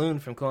still a balloon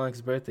from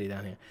Kolanika's birthday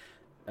down here.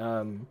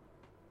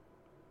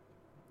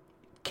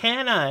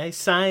 Can I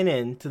sign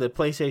in to the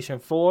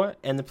PlayStation 4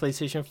 and the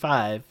PlayStation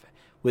 5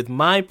 with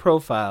my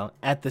profile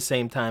at the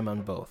same time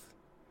on both?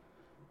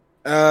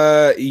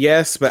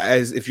 Yes, but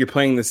if you're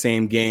playing the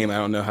same game, I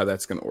don't know how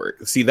that's gonna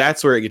work. See,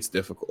 that's where it gets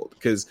difficult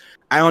because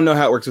I don't know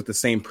how it works with the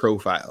same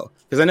profile.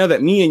 Because I know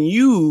that me and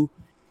you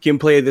can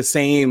play the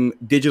same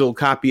digital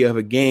copy of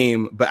a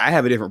game, but I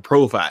have a different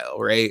profile,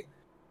 right?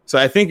 So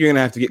I think you're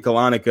gonna have to get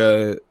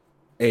Kalanika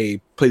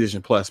a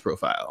PlayStation Plus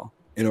profile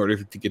in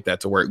order to get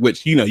that to work.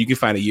 Which you can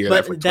find a year.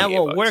 But that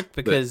won't work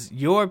because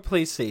your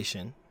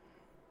PlayStation,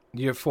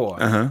 your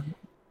 4,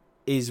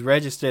 is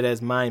registered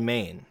as my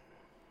main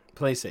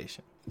PlayStation.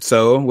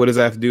 So what does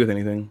that have to do with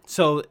anything?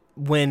 So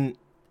when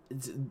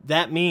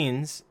that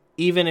means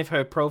even if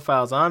her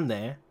profile's on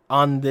there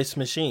on this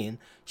machine,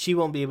 she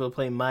won't be able to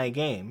play my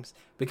games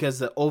because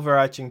the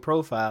overarching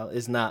profile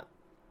is not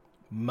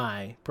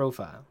my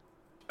profile.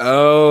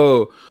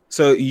 Oh,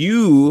 so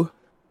you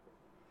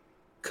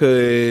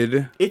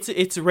could. It's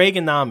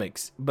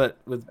Reaganomics, but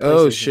with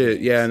Oh PlayStation shit!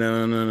 games. Yeah,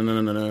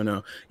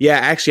 no. Yeah,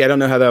 actually, I don't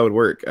know how that would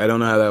work.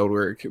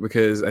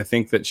 Because I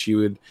think that she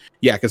would.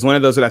 Yeah, because one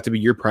of those would have to be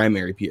your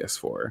primary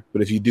PS4.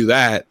 But if you do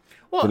that,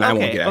 Well, then I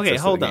won't get access okay,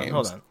 to hold the on, games.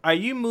 hold on. Are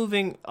you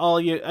moving all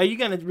your? Are you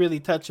gonna really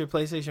touch your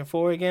PlayStation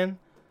 4 again?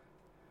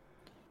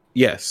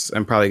 Yes,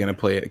 I'm probably gonna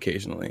play it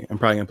occasionally. I'm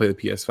probably gonna play the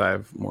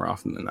PS5 more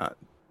often than not.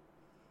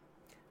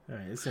 All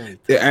right, it's gonna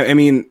be I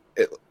mean,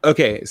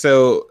 okay,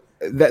 so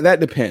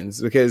that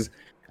depends because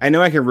I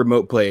know I can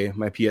remote play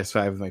my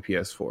PS5 with my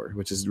PS4,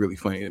 which is really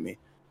funny to me.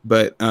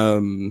 But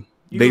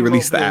they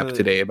released the app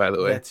today, by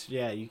the way.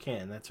 You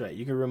can. That's right.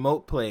 You can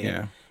remote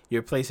play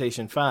your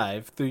PlayStation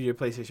 5 through your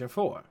PlayStation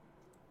 4.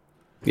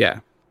 Yeah.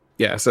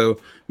 So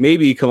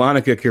maybe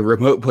Kalanika could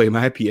remote play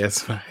my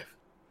PS5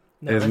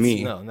 as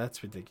me. No,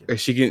 that's ridiculous. Or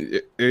she can.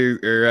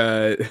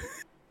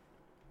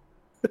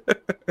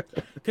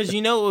 Because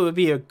it would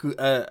be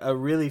a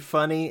really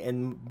funny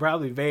and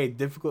probably very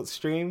difficult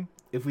stream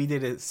if we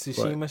did a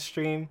Tsushima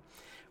stream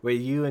where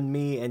you and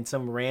me and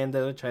some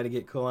rando try to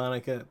get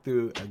Kalanika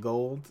through a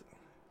gold.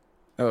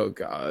 Oh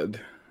God,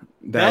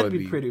 that'd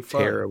be pretty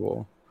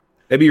terrible.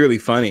 That'd be really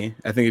funny.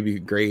 I think it'd be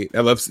great. I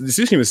love the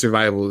Tsushima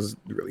survival is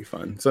really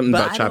fun. Something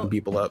about chopping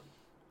people up.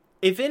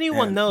 If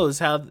anyone knows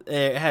how,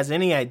 has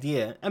any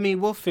idea, I mean,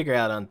 we'll figure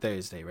out on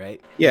Thursday, right?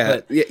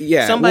 Yeah.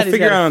 We'll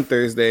figure out on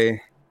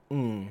Thursday.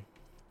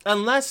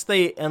 Unless,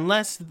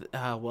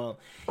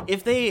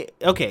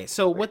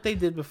 so what they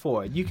did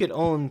before, you could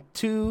own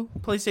 2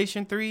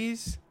 PlayStation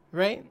 3s,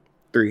 right?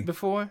 3.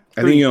 Before?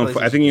 I think you own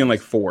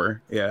like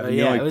 4. Yeah.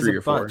 You own like 3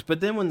 or 4.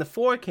 But then when the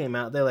 4 came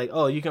out, they're like,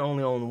 oh, you can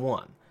only own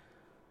 1.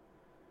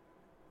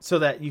 So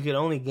that you could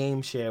only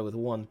game share with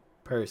one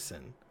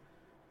person.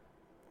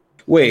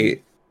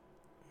 Wait.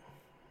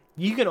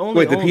 You can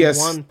only own the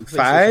one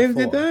PS5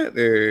 did that?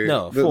 Or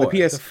no, the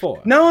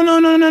PS4. No.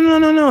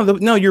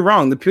 No, you're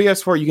wrong. The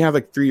PS4, you can have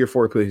like 3 or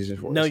 4 PlayStation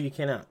 4s. No, you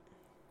cannot.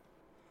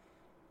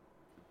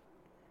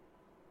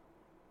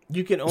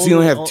 You can only, so you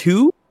only have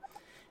 2?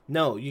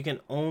 No, you can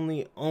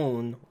only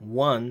own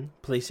 1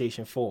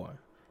 PlayStation 4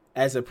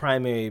 as a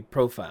primary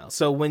profile.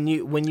 So when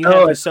you have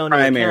a Sony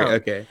primary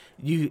account,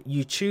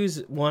 you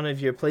choose one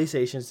of your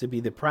PlayStations to be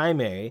the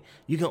primary.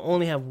 You can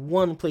only have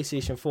 1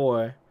 PlayStation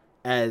 4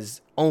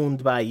 as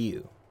owned by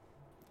you.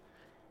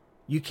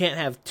 You can't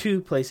have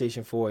 2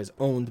 PlayStation 4s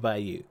owned by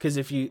you. Because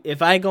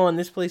if I go on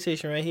this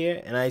PlayStation right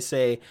here and I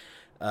say,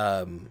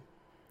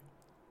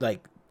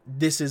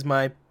 this is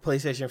my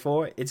PlayStation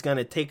 4, it's going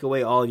to take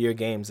away all your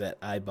games that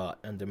I bought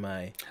under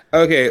my...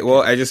 Okay,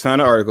 well, I just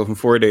found an article from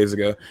 4 days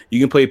ago. You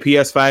can play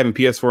PS5 and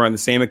PS4 on the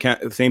same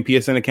account, the same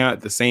PSN account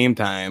at the same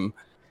time.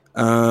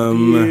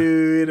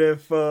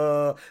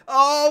 Beautiful. Oh,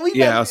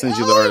 I'll send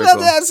you the article.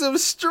 We have some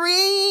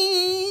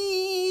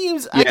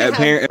streams.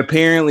 Yeah,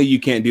 apparently you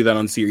can't do that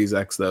on Series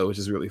X though, which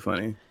is really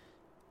funny.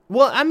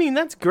 Well, I mean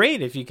that's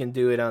great if you can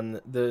do it on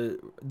the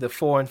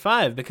 4 and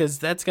 5 because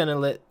that's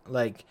gonna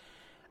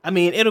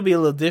it'll be a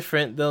little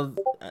different. They'll,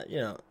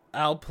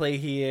 I'll play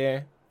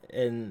here,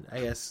 and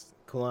I guess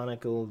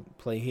Kalanick will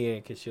play here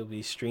because she'll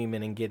be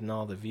streaming and getting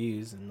all the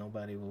views, and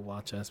nobody will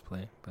watch us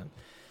play. But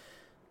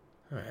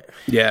all right.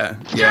 Yeah.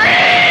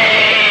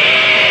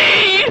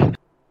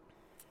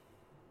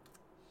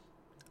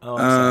 Oh,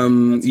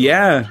 I'm sorry.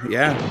 Yeah.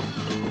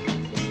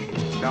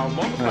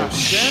 Oh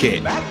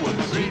shit.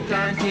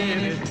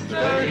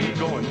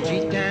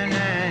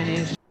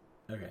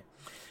 Okay.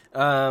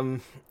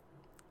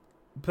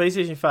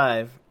 PlayStation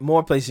 5.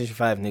 More PlayStation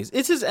 5 news.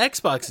 It's just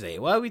Xbox Day.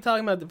 Why are we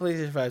talking about the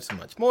PlayStation 5 so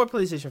much? More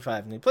PlayStation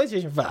 5 news.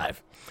 PlayStation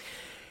 5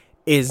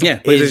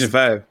 PlayStation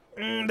 5.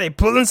 They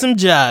pulling some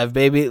jive,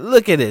 baby.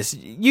 Look at this.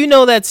 You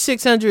know that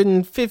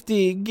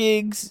 650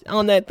 gigs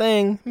on that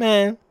thing,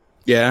 man.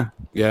 Yeah.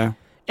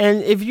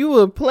 And if you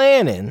were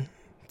planning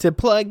to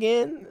plug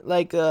in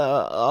like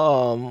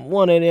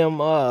one of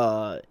them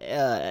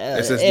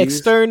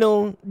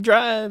external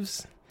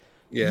drives,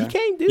 you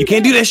can't do. You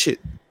can't do that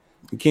shit.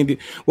 You can't do.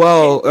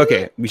 Well,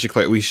 okay. We should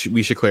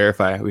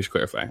clarify.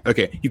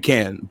 Okay, you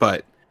can,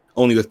 but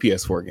only with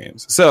PS4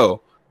 games.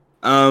 So,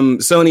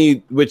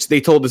 Sony, which they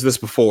told us this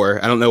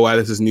before. I don't know why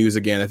this is news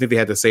again. I think they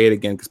had to say it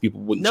again because people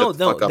wouldn't. Shut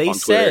the fuck up they on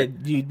Twitter. said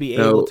you'd be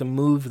able to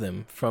move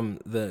them from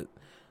the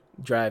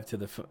drive to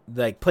the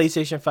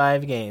PlayStation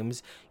 5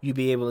 games. You'd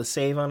be able to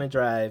save on a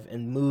drive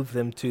and move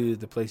them to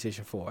the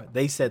PlayStation 4.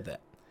 They said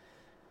that.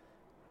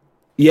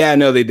 Yeah,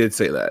 no, they did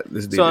say that.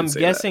 So I'm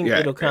guessing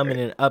it'll come in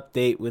an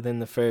update within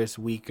the first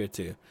week or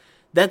two.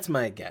 That's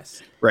my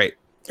guess. Right.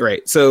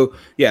 So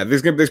yeah,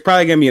 there's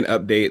probably gonna be an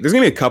update. There's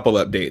gonna be a couple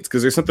updates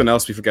because there's something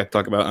else we forgot to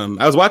talk about.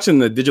 I was watching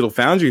the Digital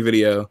Foundry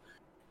video,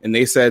 and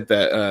they said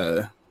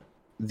that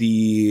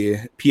the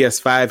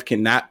PS5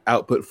 cannot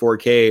output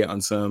 4K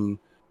on some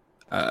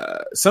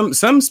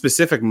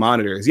specific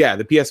monitors. Yeah,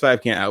 the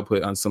PS5 can't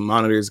output on some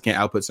monitors, can't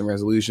output some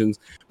resolutions,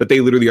 but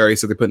they literally already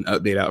said they're putting an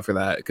update out for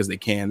that because they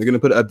can. They're going to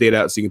put an update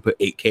out so you can put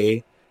 8K,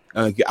 you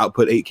can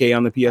output 8K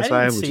on the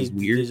PS5, which is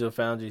weird. Digital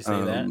Foundry say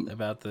that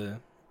about the.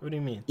 What do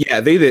you mean?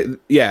 Yeah, they did.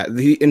 Yeah,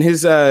 in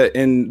his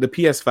in the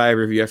PS5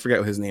 review, I forgot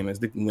what his name is,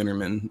 Dick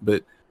Winterman,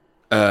 but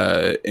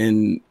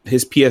in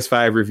his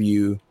PS5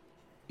 review,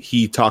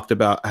 he talked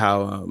about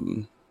how oh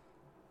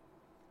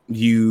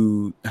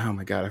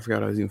my god, I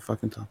forgot what I was even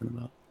fucking talking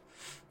about.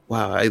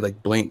 Wow, I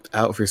blanked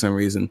out for some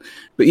reason.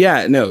 But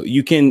yeah, no,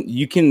 you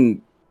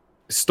can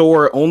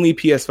store only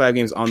PS5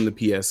 games on the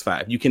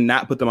PS5. You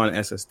cannot put them on an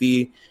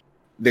SSD.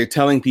 They're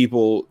telling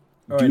people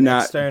do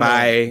not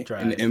buy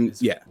an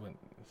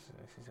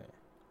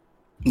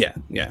Yeah. You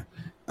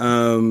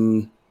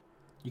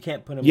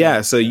can't put them. Yeah,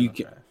 so you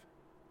can. Drive.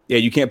 Yeah,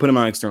 you can't put them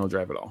on external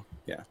drive at all.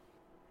 Yeah.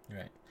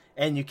 Right,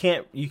 and you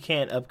can't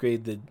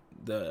upgrade the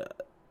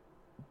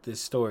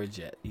storage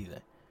yet either.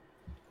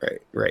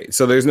 Right.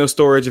 So there's no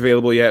storage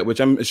available yet, which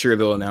I'm sure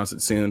they'll announce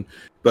it soon.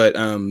 But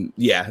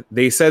yeah,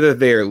 they said that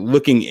they're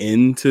looking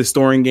into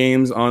storing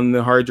games on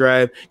the hard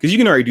drive because you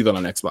can already do that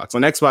on Xbox.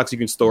 On Xbox, you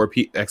can store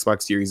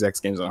Xbox Series X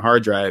games on a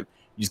hard drive.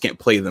 You just can't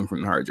play them from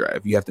the hard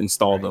drive. You have to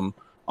install them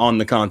on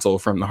the console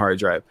from the hard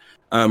drive.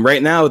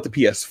 Right now with the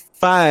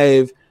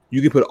PS5,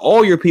 you can put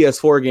all your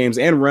PS4 games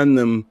and run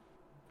them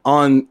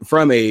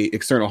from a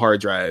external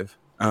hard drive,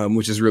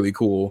 which is really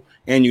cool.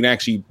 And you can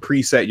actually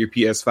preset your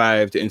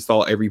PS5 to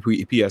install every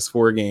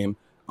PS4 game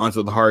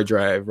onto the hard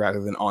drive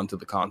rather than onto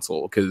the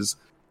console, because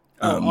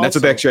that's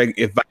what they're actually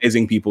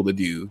advising people to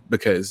do,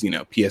 because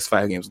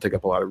PS5 games will take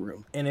up a lot of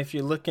room. And if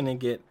you're looking to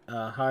get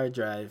a hard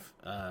drive,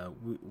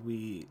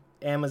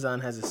 Amazon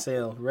has a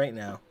sale right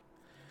now.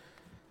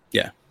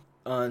 Yeah,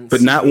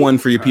 but not one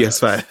for your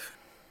PS5.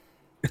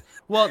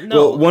 Well,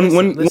 no, one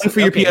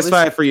for your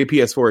PS5 for your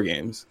PS4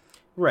 games.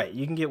 Right,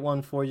 you can get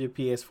one for your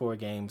PS4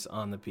 games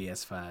on the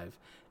PS5.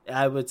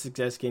 I would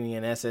suggest getting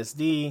an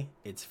SSD.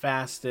 It's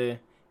faster.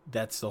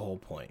 That's the whole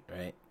point,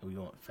 right? We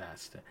want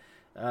faster.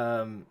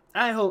 I'm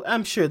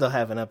sure they'll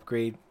have an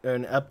upgrade or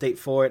an update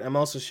for it. I'm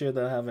also sure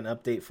they'll have an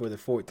update for the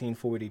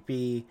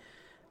 1440p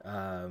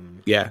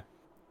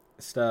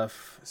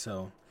stuff.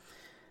 So,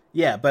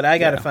 yeah, but I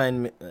got to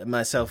find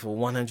myself a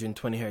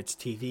 120 hertz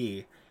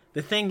TV.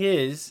 The thing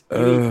is,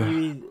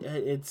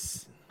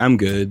 it's... I'm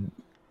good.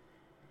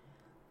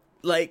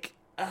 I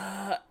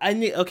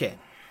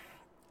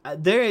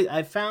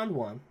found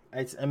one.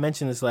 I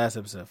mentioned this last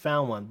episode.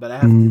 Found one, but I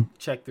have to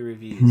check the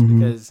reviews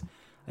because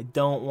I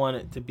don't want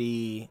it to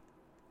be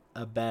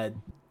a bad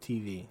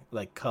TV,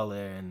 like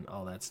color and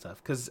all that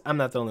stuff. Because I'm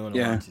not the only one who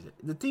watches it.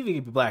 The TV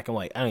could be black and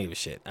white. I don't give a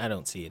shit. I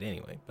don't see it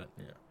anyway. But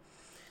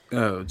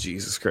Oh,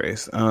 Jesus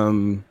Christ.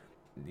 Anyway.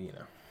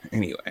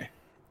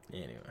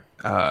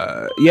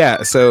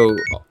 So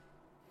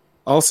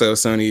also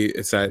Sony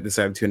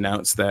decided to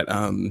announce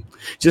that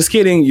just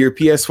kidding, your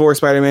PS4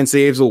 Spider-Man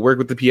saves will work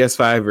with the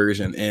PS5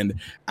 version, and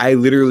I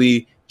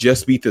literally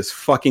just beat this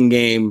fucking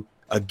game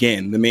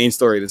again. The main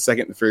story,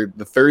 for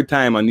the third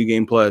time on New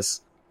Game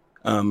Plus,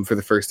 for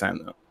the first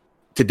time though,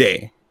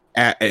 today,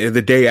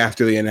 the day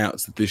after they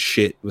announced that this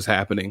shit was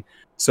happening.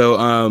 So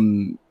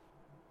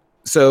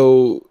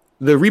so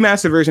the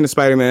remastered version of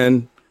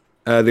Spider-Man,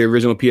 the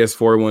original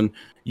PS4 one,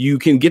 you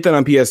can get that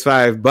on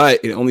PS5, but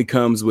it only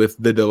comes with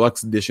the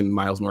deluxe edition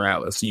Miles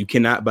Morales. So you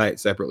cannot buy it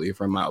separately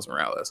from Miles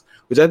Morales,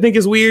 which I think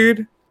is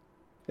weird.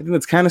 I think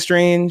that's kind of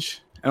strange.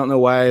 I don't know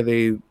why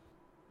they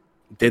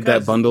did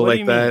that bundle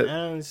like that. I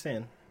don't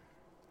understand.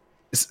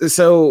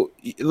 So,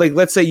 like,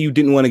 let's say you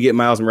didn't want to get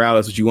Miles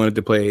Morales, but you wanted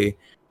to play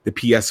the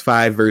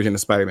PS5 version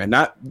of Spider-Man,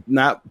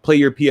 not play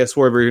your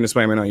PS4 version of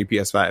Spider-Man on your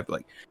PS5,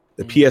 like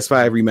the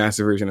PS5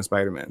 remastered version of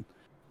Spider-Man.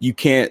 You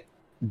can't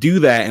do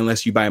that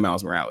unless you buy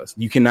Miles Morales.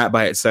 You cannot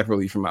buy it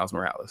separately from Miles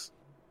Morales.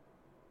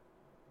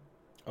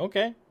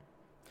 Okay.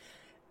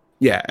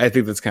 Yeah, I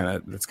think that's kind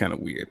of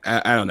weird.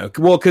 I don't know.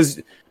 Well,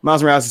 because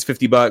Miles Morales is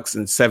 $50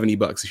 and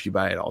 $70 if you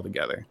buy it all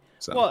together.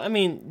 So, well, I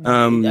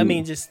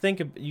mean, just think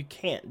of, you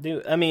can't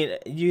do. I mean,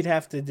 you'd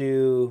have to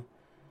do.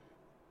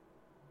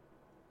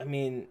 I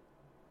mean,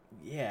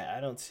 yeah, I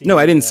don't see. No,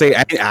 I didn't say.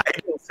 I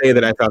didn't say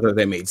that I thought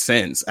that made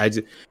sense. I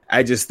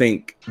just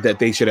think that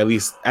they should at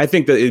least. I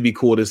think that it'd be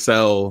cool to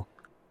sell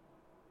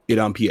it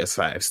on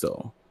PS5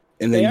 still,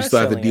 and then you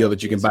still have the deal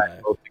that you can buy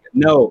it both.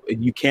 No,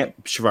 you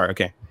can't, Shavar.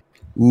 Okay,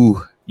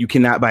 you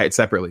cannot buy it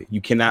separately. You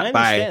cannot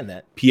buy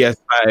that.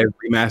 PS5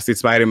 remastered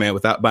Spider-Man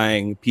without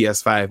buying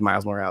PS5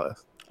 Miles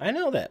Morales. I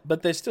know that,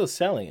 but they're still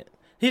selling it.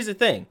 Here's the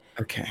thing.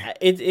 Okay.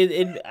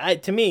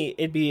 To me,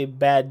 it'd be a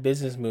bad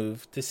business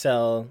move to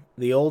sell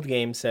the old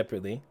game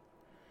separately.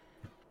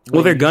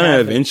 Well, they're gonna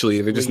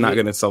eventually. They're just not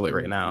gonna sell it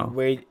right now.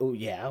 Where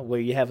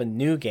you have a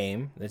new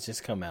game that's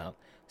just come out,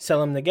 sell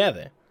them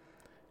together.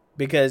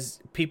 Because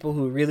people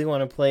who really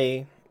want to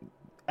play,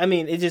 I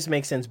mean, it just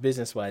makes sense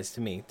business-wise to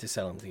me to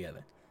sell them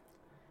together.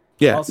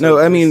 Yeah, also, no,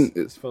 I mean,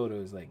 this photo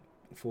is like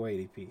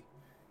 480p.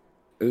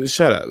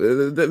 Shut up.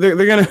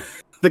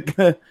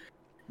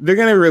 They're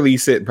gonna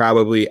release it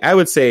probably. I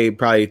would say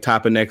probably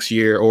top of next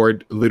year or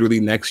literally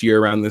next year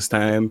around this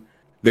time.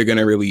 They're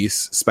gonna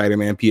release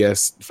Spider-Man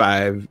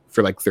PS5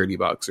 for like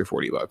 $30 or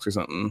 $40 or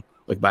something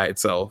like by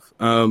itself.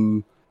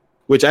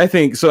 Which I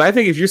think. So I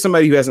think if you're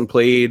somebody who hasn't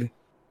played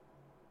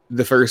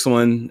the first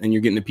one and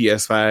you're getting the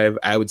PS5,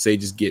 I would say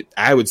just pay the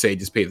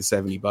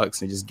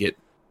 $70 and just get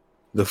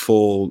the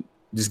full.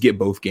 Just get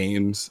both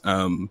games.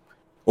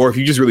 Or if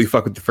you just really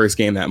fuck with the first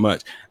game that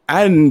much.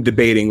 I'm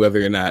debating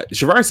whether or not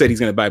Shavar said he's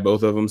going to buy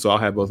both of them, so I'll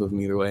have both of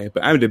them either way.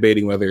 But I'm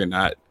debating whether or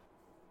not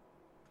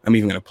I'm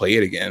even going to play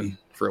it again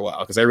for a while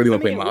because I really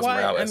want to play Miles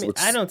Morales.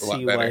 I don't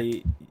see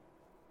why.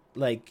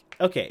 Like,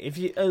 okay, if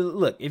you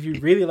if you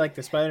really like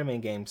the Spider-Man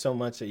game so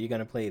much that you're going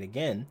to play it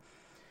again,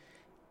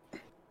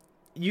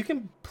 you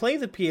can play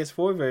the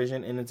PS4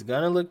 version and it's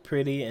going to look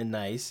pretty and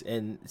nice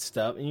and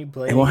stuff. And you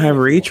play. It won't have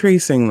ray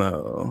tracing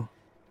though.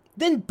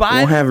 Then buy.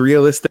 It won't have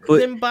realistic.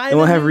 It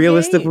won't have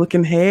realistic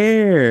looking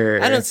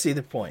hair. I don't see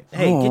the point.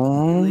 Hey,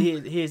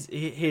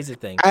 here's the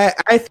thing.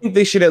 I think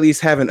they should at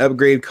least have an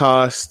upgrade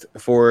cost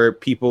for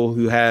people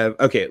who have.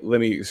 Okay, let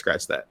me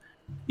scratch that.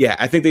 Yeah,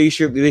 I think they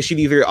should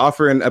either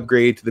offer an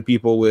upgrade to the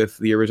people with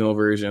the original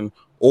version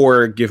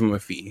or give them a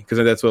fee because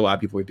that's what a lot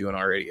of people are doing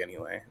already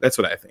anyway. That's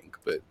what I think.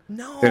 But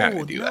they're not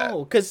going to do that.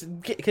 No,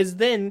 because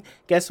then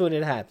guess what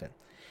would happen?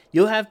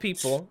 You'll have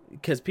people,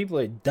 because people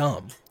are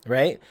dumb,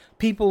 right?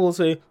 People will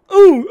say,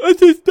 "Oh, I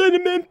just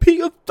Spider-Man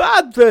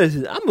PS5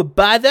 version. I'm gonna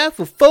buy that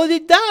for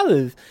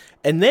 $40."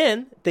 And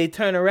then they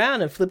turn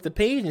around and flip the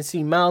page and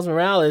see Miles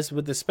Morales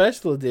with the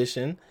special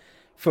edition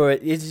for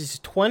it's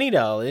just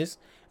 $20.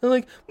 And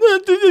like, well,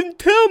 they didn't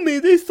tell me.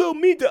 They sold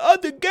me the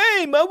other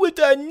game. I wish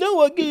I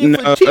know I get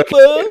it for cheaper.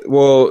 Okay.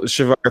 Well,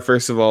 Shavar,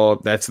 first of all,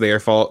 that's their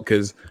fault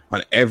because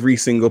on every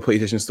single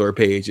PlayStation Store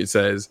page it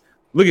says,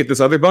 look at this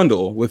other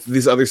bundle with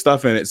this other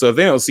stuff in it. So if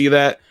they don't see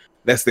that,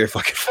 that's their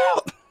fucking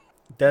fault.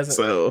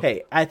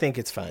 Hey, I think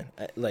it's fine.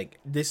 Like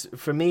this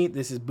for me,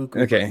 this is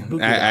buku. Okay,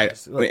 I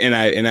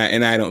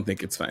don't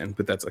think it's fine,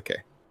 but that's okay.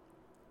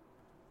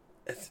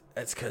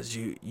 That's because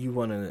you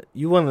one of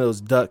those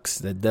ducks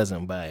that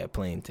doesn't buy a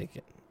plane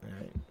ticket. All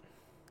right.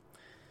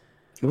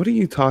 What are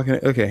you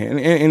talking? Okay.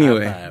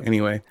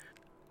 Anyway.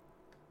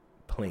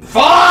 Plane.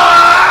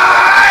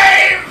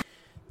 5.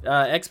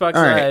 Xbox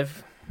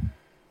Live.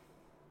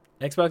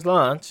 Xbox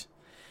launch,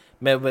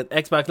 met with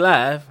Xbox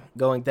Live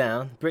going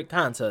down, brick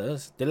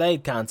consoles,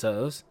 delayed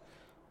consoles,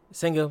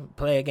 single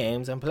player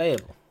games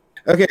unplayable.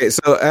 Okay,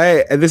 so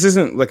this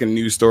isn't like a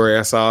news story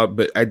I saw,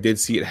 but I did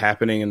see it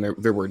happening, and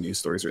there were news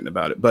stories written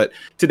about it. But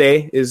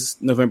today is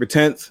November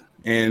 10th,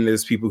 and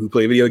as people who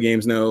play video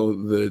games know,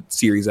 the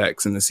Series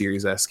X and the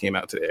Series S came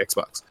out today,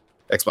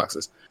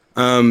 Xboxes.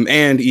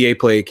 And EA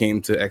Play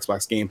came to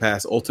Xbox Game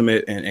Pass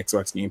Ultimate, and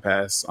Xbox Game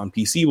Pass on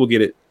PC will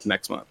get it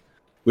next month.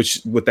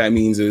 Which what that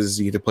means is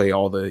you get to play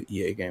all the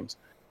EA games.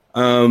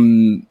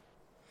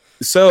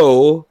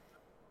 So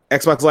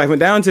Xbox Live went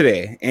down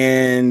today,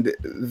 and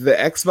the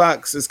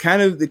Xbox is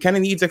kind of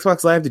needs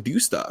Xbox Live to do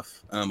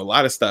stuff, a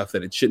lot of stuff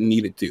that it shouldn't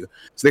need it to.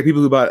 So there are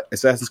people who bought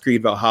Assassin's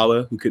Creed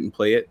Valhalla who couldn't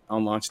play it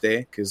on launch day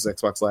because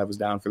Xbox Live was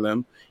down for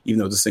them, even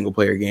though it's a single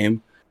player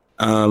game.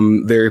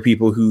 There are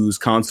people whose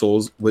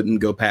consoles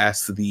wouldn't go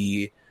past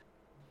the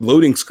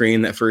loading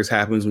screen that first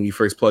happens when you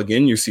first plug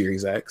in your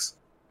Series X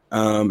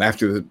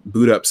after the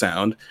boot up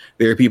sound.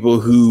 There are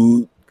people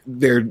who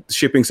their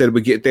shipping said it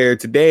would get there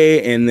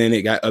today, and then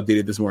it got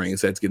updated this morning and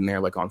said it's getting there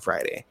like on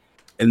Friday.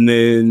 And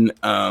then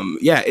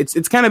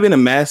it's kind of been a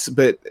mess,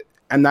 but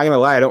I'm not gonna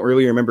lie, I don't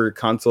really remember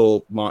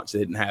console launch that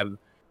didn't have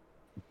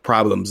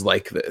problems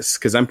like this,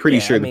 because I'm pretty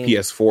sure the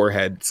PS4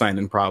 had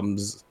sign-in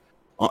problems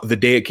the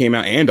day it came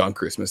out and on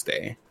Christmas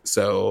Day.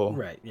 So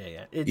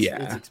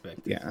it's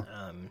expected. Yeah.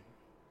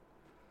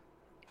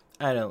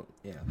 I don't.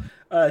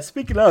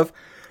 Speaking of.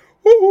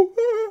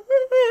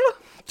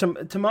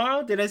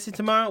 Tomorrow? Did I say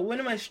tomorrow? When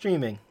am I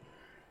streaming?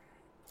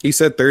 He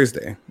said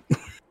Thursday.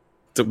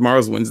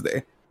 Tomorrow's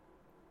Wednesday.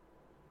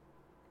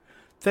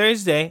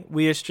 Thursday,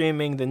 we are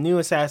streaming the new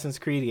Assassin's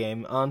Creed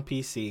game on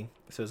PC.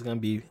 So it's going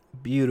to be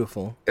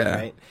beautiful. Yeah,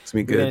 right? It's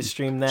going to be good. We're going to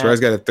stream that. Sure,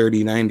 I've got a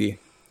 3090.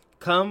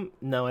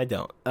 No, I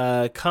don't.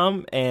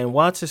 Come and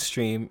watch a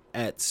stream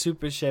at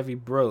Super Chevy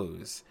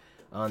Bros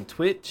on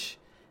Twitch.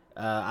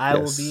 I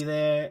will be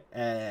there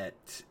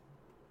at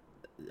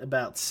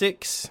about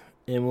 6,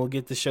 and we'll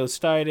get the show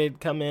started.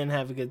 Come in,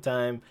 have a good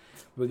time.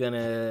 We're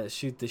gonna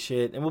shoot the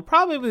shit, and we'll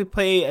probably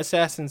play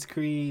Assassin's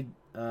Creed.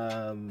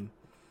 I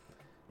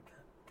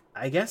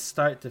guess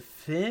start to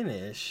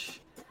finish.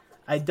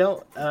 I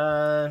don't.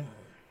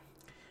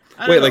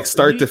 Wait, like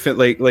start to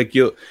finish? Like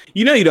you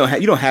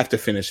don't have to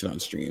finish it on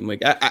stream.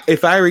 Like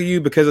if I were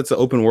you, because it's an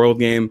open world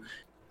game,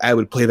 I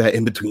would play that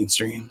in between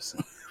streams.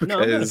 No,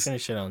 I'm gonna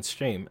finish it on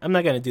stream. I'm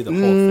not gonna do the whole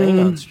thing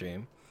on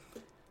stream.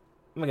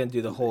 I'm not gonna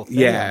do the whole thing.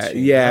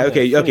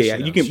 Okay.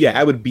 You can. Yeah,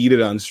 I would beat it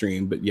on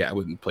stream, but I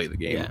wouldn't play the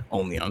game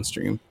only on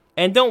stream.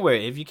 And don't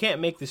worry, if you can't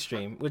make the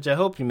stream, which I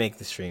hope you make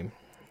the stream.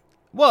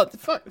 Well,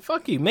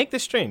 fuck you, make the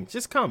stream.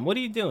 Just come. What are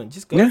you doing?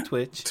 Just go to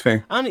Twitch. It's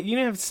fair. You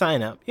don't have to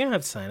sign up. You don't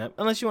have to sign up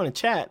unless you want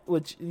to chat.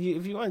 If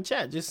you want to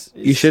chat, just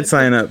you should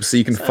sign up so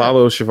you can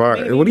follow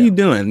Shavar. What are you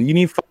doing? You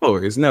need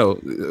followers. No,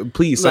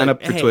 please sign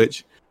up for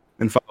Twitch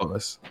and follow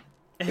us.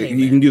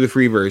 You can do the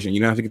free version. You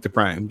don't have to get the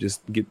Prime.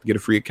 Just get a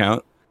free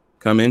account.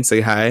 Come in,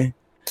 say hi.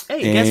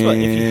 Hey, guess what?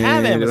 If you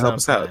have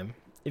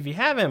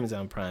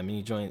Amazon Prime,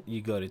 and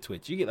you go to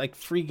Twitch, you get like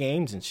free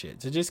games and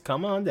shit. So just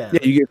come on down.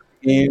 Yeah, you get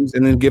free games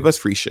and then give us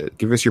free shit.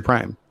 Give us your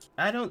Prime.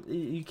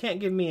 You can't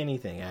give me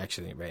anything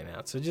actually right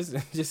now. So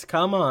just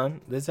come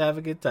on. Let's have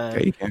a good time.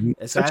 Okay, you can.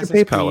 Assassin's Set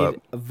your PayPal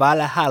Creed up.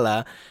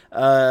 Valhalla.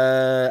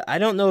 I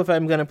don't know if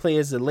I'm gonna play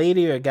as a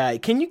lady or a guy.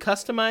 Can you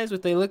customize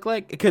what they look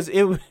like? Because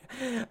it. No,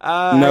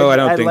 I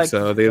don't think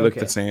so. They look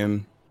the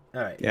same.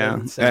 All right. Yeah.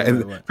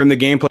 From the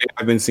gameplay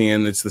I've been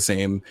seeing, it's the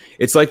same.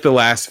 It's like the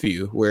last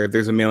few where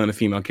there's a male and a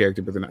female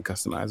character, but they're not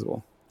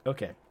customizable.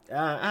 Okay.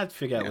 I have to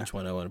figure out which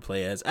one I want to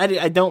play as.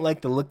 I don't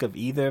like the look of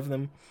either of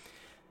them.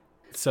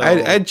 So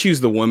I'd choose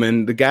the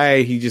woman. The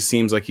guy, he just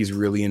seems like he's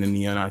really into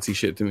neo-Nazi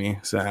shit to me.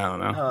 So I don't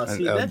know. Oh,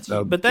 that's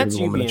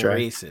you being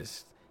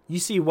racist. You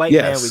see white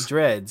man with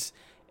dreads,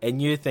 and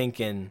you're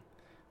thinking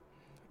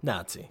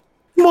Nazi.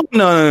 Well,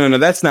 no.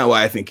 That's not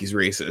why I think he's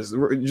racist.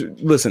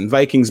 Listen,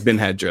 Vikings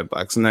had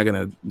dreadlocks. I'm not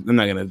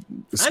gonna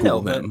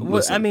school them.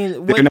 What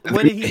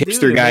did he do?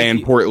 Hipster guy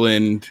in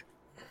Portland,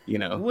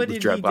 What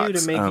did he do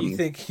to make you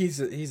think he's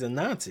a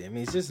Nazi? I mean,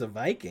 he's just a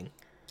Viking.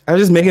 I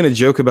was just making a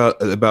joke about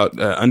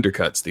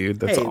undercuts, dude.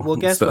 That's all. Well,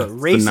 guess what?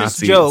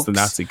 Racist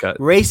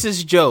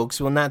jokes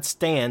will not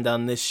stand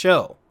on this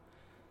show.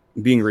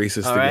 Being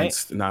racist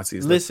against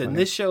Nazis. Listen,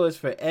 this show is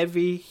for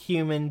every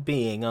human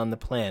being on the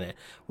planet,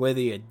 whether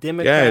you're a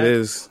Democrat. Yeah, it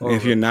is.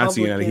 If you're a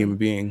Nazi, you're not a human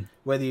being.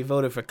 Whether you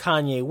voted for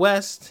Kanye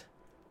West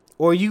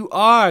or you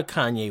are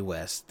Kanye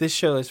West, this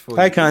show is for you.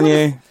 Hi,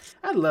 Kanye.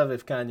 I'd love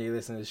if Kanye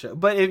listened to the show,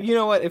 but if you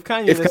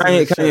Kanye,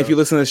 if you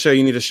listen to the show,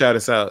 you need to shout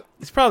us out.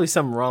 It's probably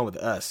something wrong with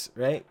us,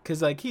 right?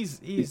 Because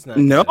he's not.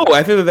 No,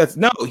 I think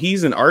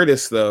he's an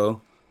artist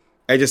though.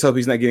 I just hope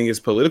he's not getting his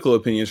political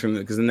opinions from it,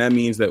 because then that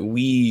means that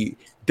we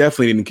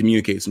definitely didn't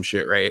communicate some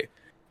shit, right?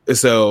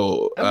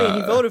 So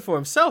he voted for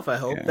himself. I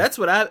hope that's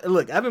what I've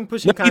been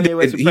pushing Kanye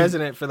West for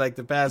president for like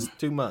the past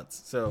 2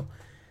 months. So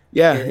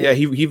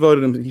he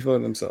voted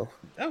himself.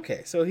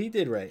 Okay, so he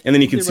did right, and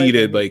then he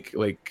conceded right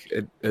like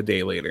a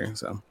day later.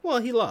 So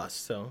he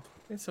lost, so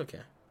it's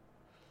okay.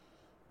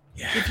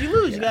 Yeah, if you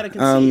lose, you gotta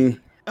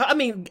concede. I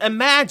mean,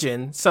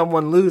 imagine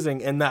someone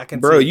losing and not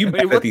conceding. Bro, you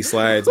bad at these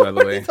slides, by the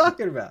way. What are you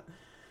talking about?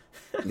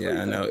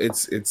 Yeah, I know.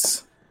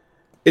 It's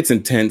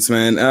intense,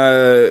 man.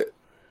 I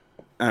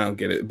don't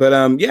get it. But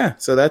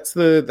so that's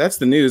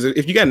the news.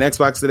 If you got an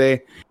Xbox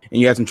today and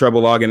you had some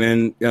trouble logging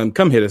in,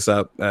 come hit us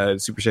up,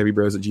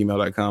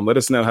 superchevybros@gmail.com. Let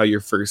us know how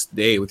your first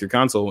day with your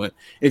console went.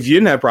 If you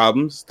didn't have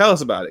problems, tell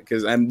us about it,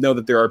 because I know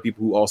that there are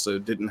people who also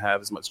didn't have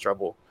as much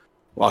trouble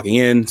logging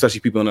in, especially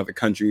people in other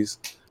countries.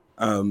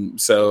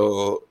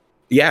 So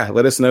yeah,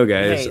 let us know,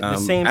 guys. Hey, the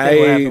same thing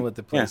will happen with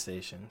the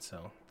PlayStation.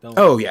 So don't.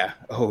 Oh yeah.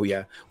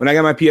 When I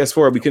got my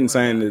PS4, we couldn't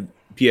sign the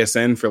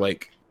PSN for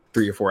like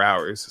 3 or 4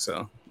 hours.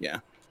 So yeah,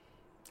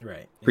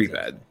 Right. pretty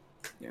bad.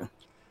 Yeah.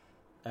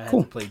 I had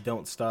Cool. to play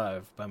Don't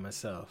Starve by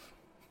myself.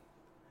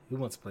 Who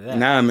wants to play that?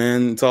 Nah,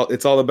 man,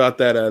 it's all about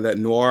that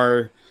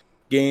noir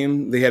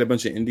game. They had a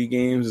bunch of indie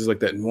games. It's like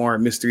that noir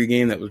mystery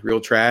game that was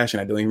real trash,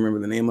 and I don't even remember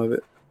the name of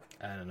it.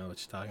 I don't know what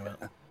you're talking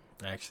about.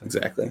 Actually,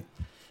 Exactly.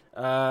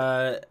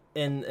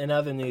 In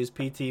other news,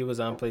 PT was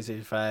on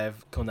PlayStation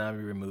 5.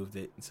 Konami removed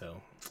it.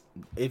 So,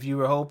 if you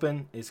were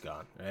hoping, it's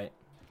gone, right?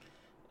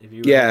 If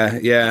you were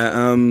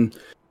hoping,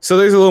 So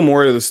there's a little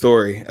more to the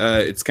story.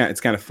 It's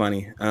kind of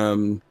funny.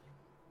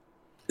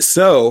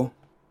 So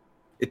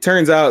it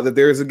turns out that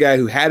there's a guy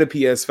who had a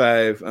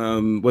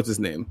PS5. What's his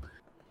name?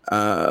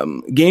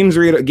 Games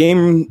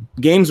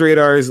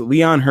Radar's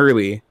Leon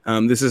Hurley.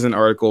 This is an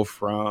article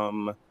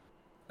from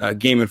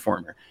Game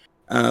Informer.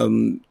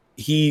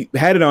 He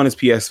had it on his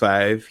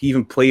PS5. He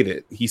even played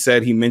it. He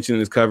said he mentioned in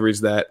his coverage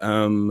that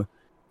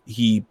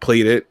he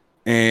played it,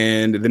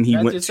 and then he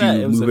went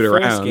to move it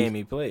around. First game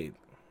he played.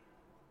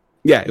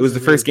 Yeah, it was the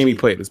first game he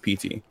played. Was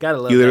PT. Gotta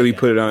love He literally that guy.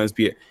 put it on his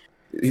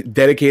PS,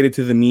 dedicated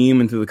to the meme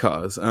and to the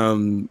cause.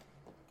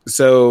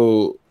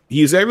 So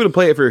he was able to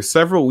play it for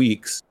several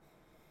weeks,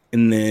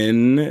 and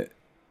then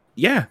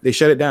they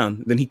shut it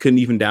down. Then he couldn't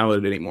even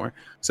download it anymore.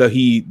 So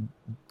he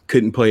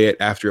couldn't play it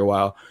after a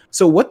while.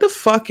 So what the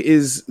fuck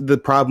is the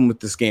problem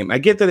with this game? I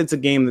get that it's a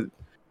game that,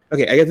 I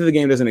get that the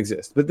game doesn't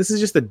exist, but this is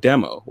just a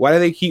demo. Why do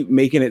they keep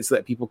making it so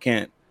that people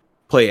can't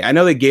play it? I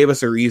know they gave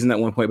us a reason at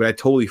one point, but I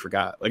totally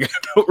forgot. Like, I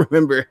don't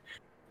remember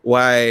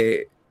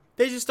why.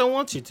 They just don't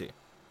want you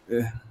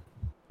to.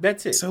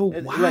 That's it. So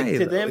Like, why, to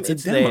though? them, It's a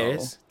it's demo.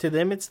 theirs. To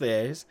them, it's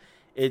theirs.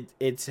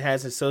 It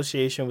has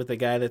association with the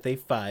guy that they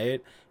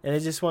fired, and they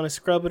just want to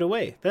scrub it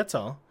away. That's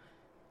all.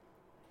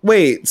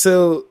 Wait,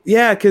 so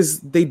yeah, because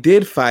they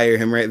did fire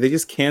him, right? They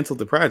just canceled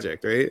the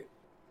project, right?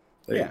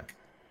 Yeah,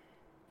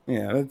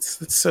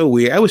 that's so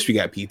weird. I wish we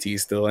got PT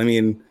still. I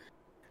mean,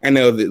 I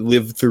know that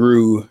lived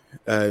through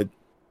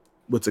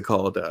what's it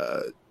called,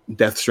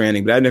 Death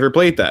Stranding, but I never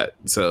played that,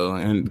 so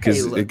and because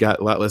Hey, look. it got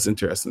a lot less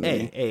interesting to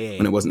me Hey,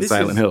 when it wasn't this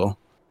Silent is- Hill.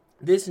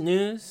 This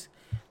news,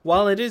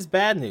 while it is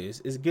bad news,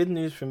 is good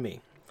news for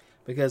me.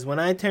 Because when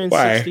I turn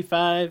Why?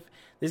 65,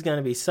 there's going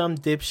to be some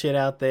dipshit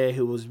out there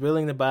who was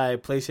willing to buy a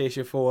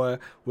PlayStation 4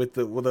 with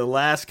the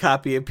last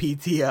copy of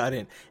PT on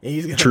it. And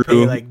he's going to pay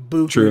True. like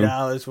buku True.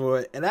 dollars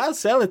for it. And I'll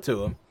sell it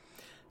to him.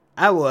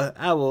 I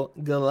will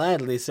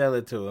gladly sell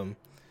it to him.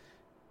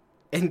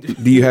 And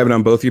Do you have it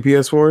on both your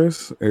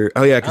PS4s? Or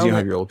because I you don't don't have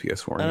have- your old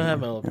PS4. I don't have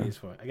my anymore. old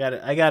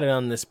PS4. I got it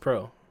on this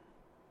Pro.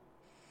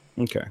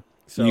 Yeah. Okay.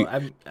 So You-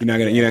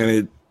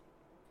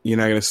 You're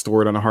not gonna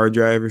store it on a hard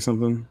drive or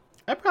something.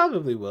 I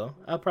probably will.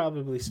 I'll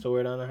probably store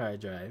it on a hard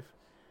drive,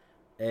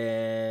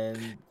 and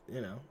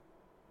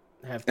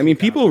have. I mean, two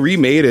people copies.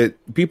 remade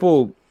it.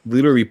 People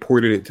literally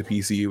ported it to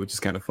PC, which is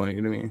kind of funny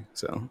to me.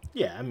 So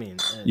Yeah, I mean,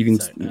 You can-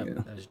 sorry,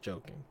 yeah. I was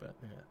joking, but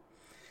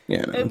yeah.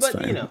 yeah, no, it's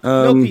But fine.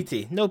 no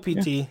PT, no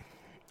PT.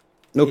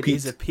 no It Pete.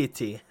 is a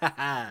pity. Ha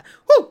ha.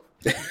 Woo.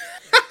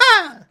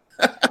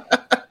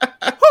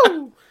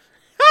 Woo.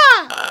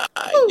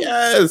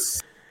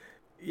 Yes,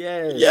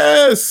 Yes.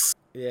 yes,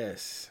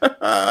 Yes.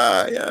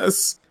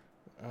 yes.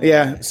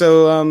 Yeah.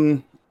 So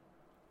I'm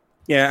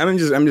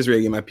just ready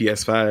to get my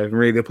PS5. I'm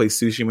ready to play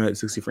Tsushima at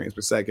 60 frames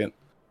per second.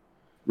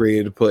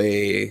 Ready to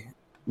play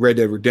Red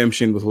Dead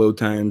Redemption with load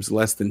times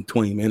less than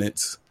 20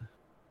 minutes.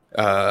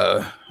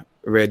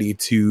 Ready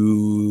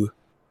to.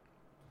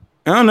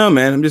 I don't know,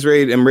 man. I'm just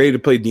ready. I'm ready to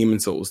play Demon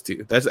Souls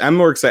too. I'm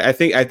more excited. I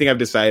think I've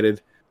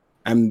decided.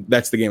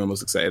 That's the game I'm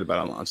most excited about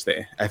on launch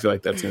day. I feel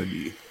like that's going to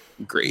be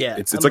great. Yeah,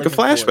 it's I'm like a looking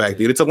forward to flashback,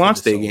 dude. It's a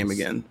launch day Demon game Souls.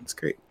 again. It's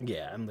great.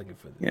 Yeah, I'm looking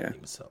for the Yeah.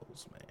 Demon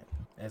Souls, man.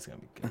 That's gonna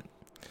be good.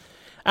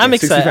 I'm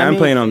 60 excited. I'm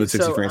playing on the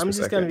 60 frames I'm per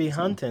just gonna second, be so.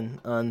 hunting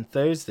on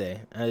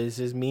Thursday. It's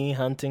just me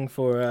hunting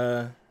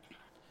for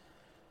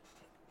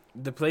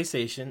the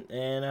PlayStation,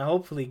 and I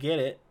hopefully get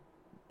it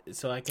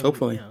so I can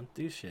Hopefully.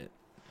 do shit.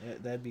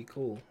 That'd be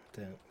cool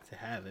to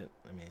have it.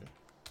 I mean,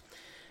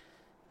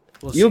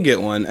 we'll You'll see.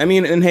 get one. I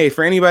mean, and hey,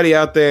 for anybody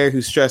out there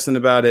who's stressing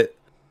about it,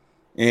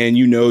 and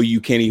you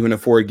can't even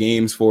afford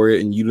games for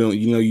it, and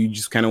you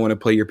just kind of want to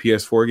play your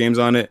PS4 games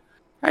on it,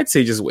 I'd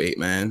say just wait,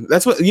 man.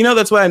 That's what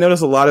I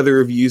noticed a lot of the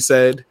reviews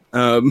said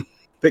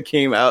that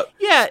came out.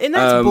 Yeah, and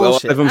that's A lot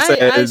bullshit. of them I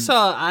said,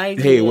 saw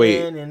IGN "Hey,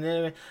 wait." and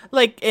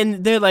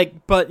they're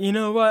like, but you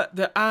know what?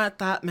 There aren't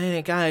that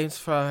many games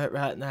for it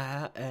right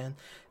now, and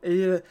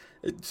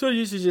so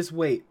you should just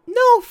wait.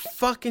 No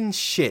fucking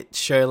shit,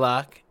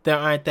 Sherlock. There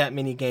aren't that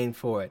many games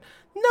for it.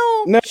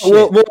 No,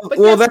 shit. But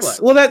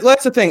guess what?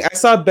 That's the thing. I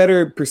saw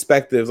better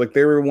perspectives. Like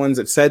there were ones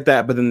that said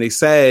that, but then they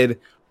said,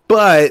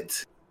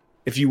 but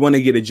if you want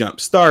to get a jump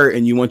start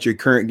and you want your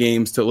current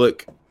games to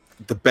look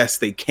the best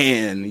they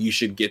can, you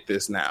should get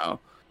this now.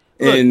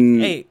 Look,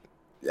 And hey,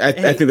 I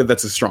think that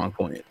that's a strong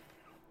point.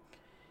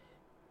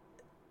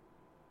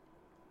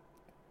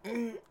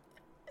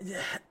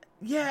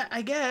 yeah,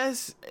 I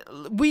guess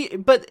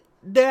but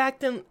they're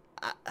acting.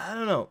 I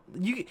don't know. To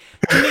me,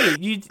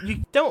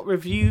 you don't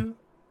review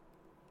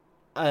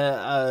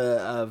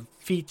a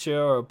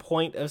feature or a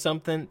point of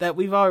something that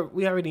we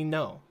already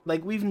know.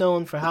 Like, we've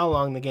known for how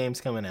long the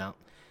game's coming out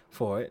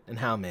for it and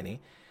how many,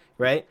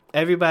 right?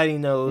 Everybody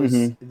knows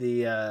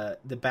the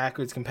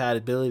backwards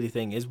compatibility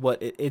thing is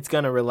what it's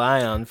going to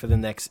rely on for the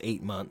next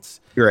 8 months,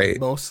 right?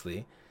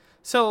 Mostly.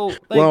 So, like,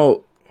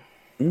 well,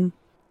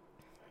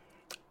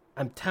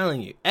 I'm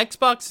telling you,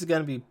 Xbox is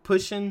going to be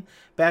pushing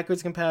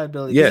backwards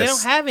compatibility. Yes. They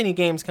don't have any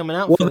games coming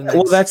out.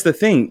 Well, that's the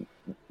thing.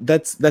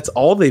 That's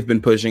all they've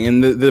been pushing,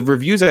 and the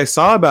reviews I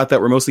saw about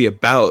that were mostly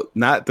about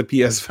not the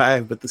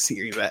PS5 but the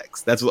Series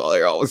X. That's what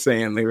they're always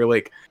saying. They were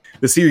like,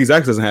 the Series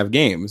X doesn't have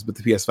games, but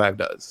the PS5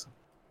 does.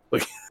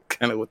 Like,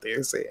 kind of what they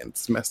were saying.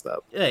 It's messed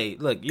up. Hey,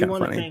 look, you Kinda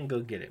want a funny. thing, go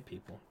get it,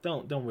 people.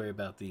 Don't worry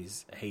about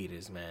these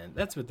haters, man.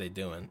 That's what they're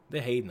doing.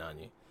 They're hating on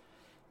you.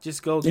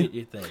 Just go get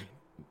your thing.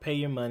 Pay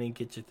your money,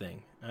 get your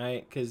thing. All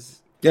right,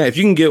 because Yeah, if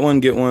you can get one,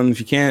 get one. If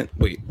you can't,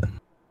 wait,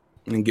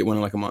 and get one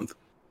in like a month.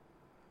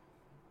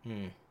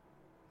 Do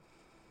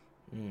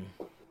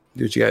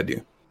what you gotta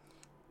do.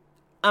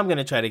 I'm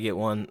gonna try to get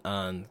one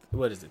on,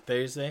 what is it?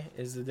 Thursday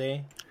is the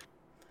day.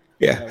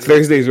 Yeah,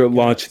 Thursdays are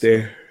launch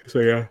day. So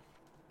yeah,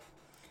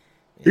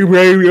 you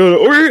ready to be able to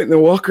order it and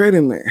then walk right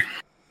in there.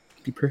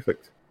 Be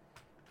perfect.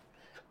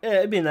 Yeah,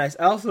 it'd be nice.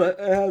 I also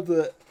have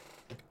the.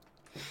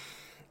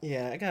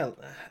 Yeah,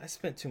 I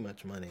spent too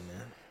much money,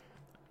 man.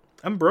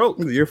 I'm broke.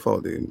 It's your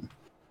fault, dude.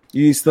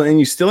 You still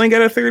ain't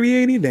got a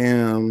 3080?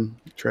 Damn,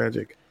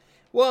 tragic.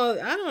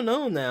 Well, I don't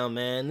know now,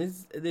 man.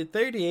 The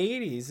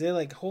 3080s, they're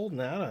like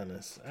holding out on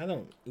us. I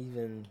don't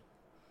even.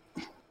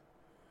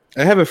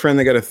 I have a friend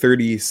that got a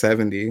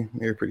 3070.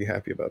 They were pretty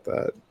happy about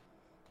that.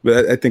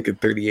 But I think a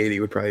 3080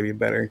 would probably be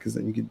better because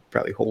then you could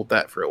probably hold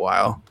that for a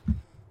while.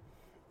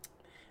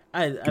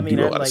 I mean,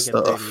 I'd like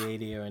a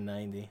 3080 or a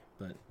 90,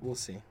 but we'll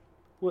see.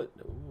 What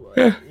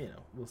Yeah.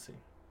 We'll see.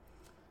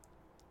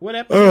 What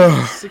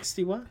episode?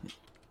 60 what?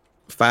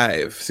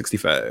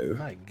 65.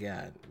 My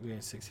God, we're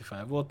in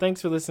 65. Well,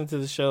 thanks for listening to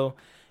the show.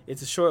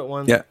 It's a short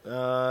one. Yeah.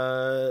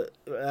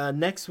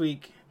 Next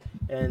week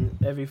and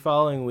every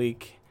following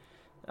week,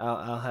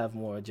 I'll have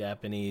more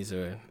Japanese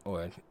or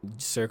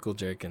circle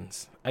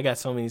jerkins. I got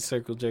so many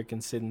circle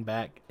jerkins sitting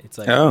back. It's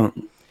like, Oh.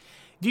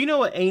 do you know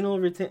what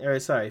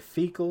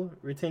fecal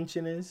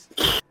retention is?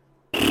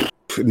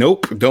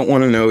 Nope. Don't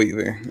want to know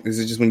either. Is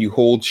it just when you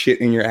hold shit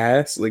in your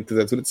ass? Like,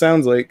 that's what it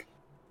sounds like.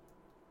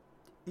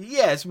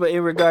 Yes, but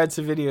in regards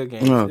to video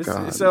games. Oh,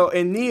 God. So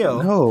in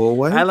Neo, No,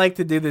 what? I like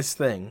to do this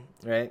thing,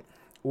 right?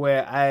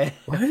 Where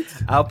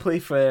I'll play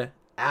for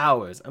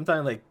hours. I'm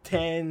talking like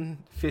 10,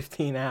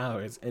 15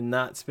 hours and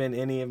not spend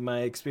any of my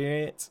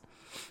experience.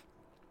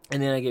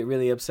 And then I get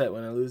really upset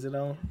when I lose it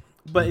all.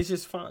 But it's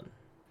just fun.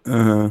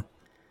 Uh-huh.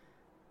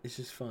 It's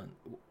just fun.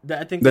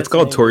 I think That's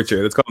called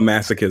torture. That's called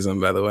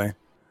masochism, by the way.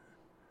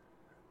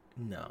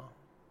 No.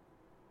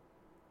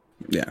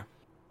 Yeah.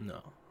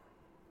 No.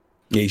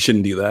 Yeah, you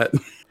shouldn't do that.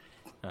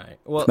 All right.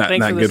 Well, Not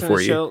thanks for good listening to for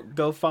the you. show.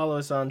 Go follow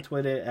us on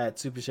Twitter at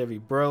Super Chevy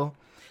Bro.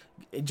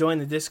 Join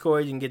the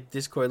Discord. You can get the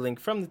Discord link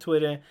from the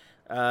Twitter.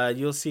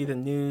 You'll see the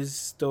news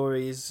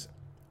stories,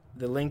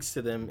 the links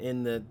to them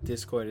in the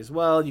Discord as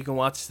well. You can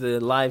watch the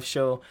live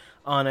show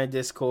on our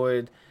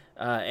Discord.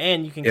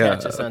 And you can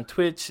catch us on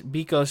Twitch.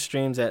 Biko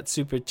streams at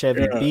Super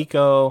Chevy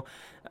Biko.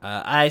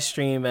 I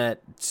stream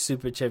at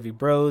Super Chevy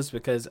Bros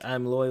because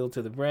I'm loyal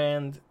to the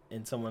brand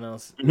and someone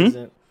else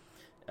isn't.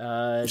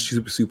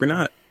 Super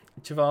not.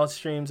 Chaval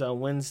streams on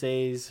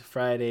Wednesdays,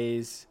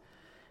 Fridays,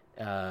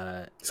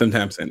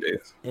 Sometimes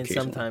Sundays. and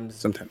Occasionally. Sometimes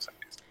Sundays.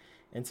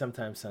 and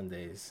sometimes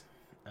Sundays.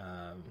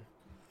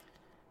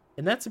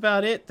 And that's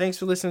about it. Thanks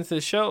for listening to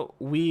the show.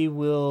 We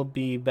will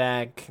be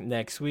back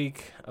next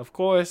week, of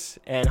course,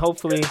 and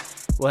hopefully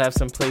we'll have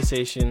some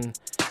PlayStation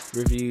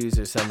reviews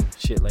or some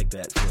shit like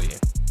that for you.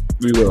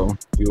 We will.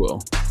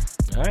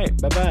 All right,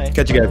 bye-bye.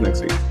 Catch you guys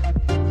next week.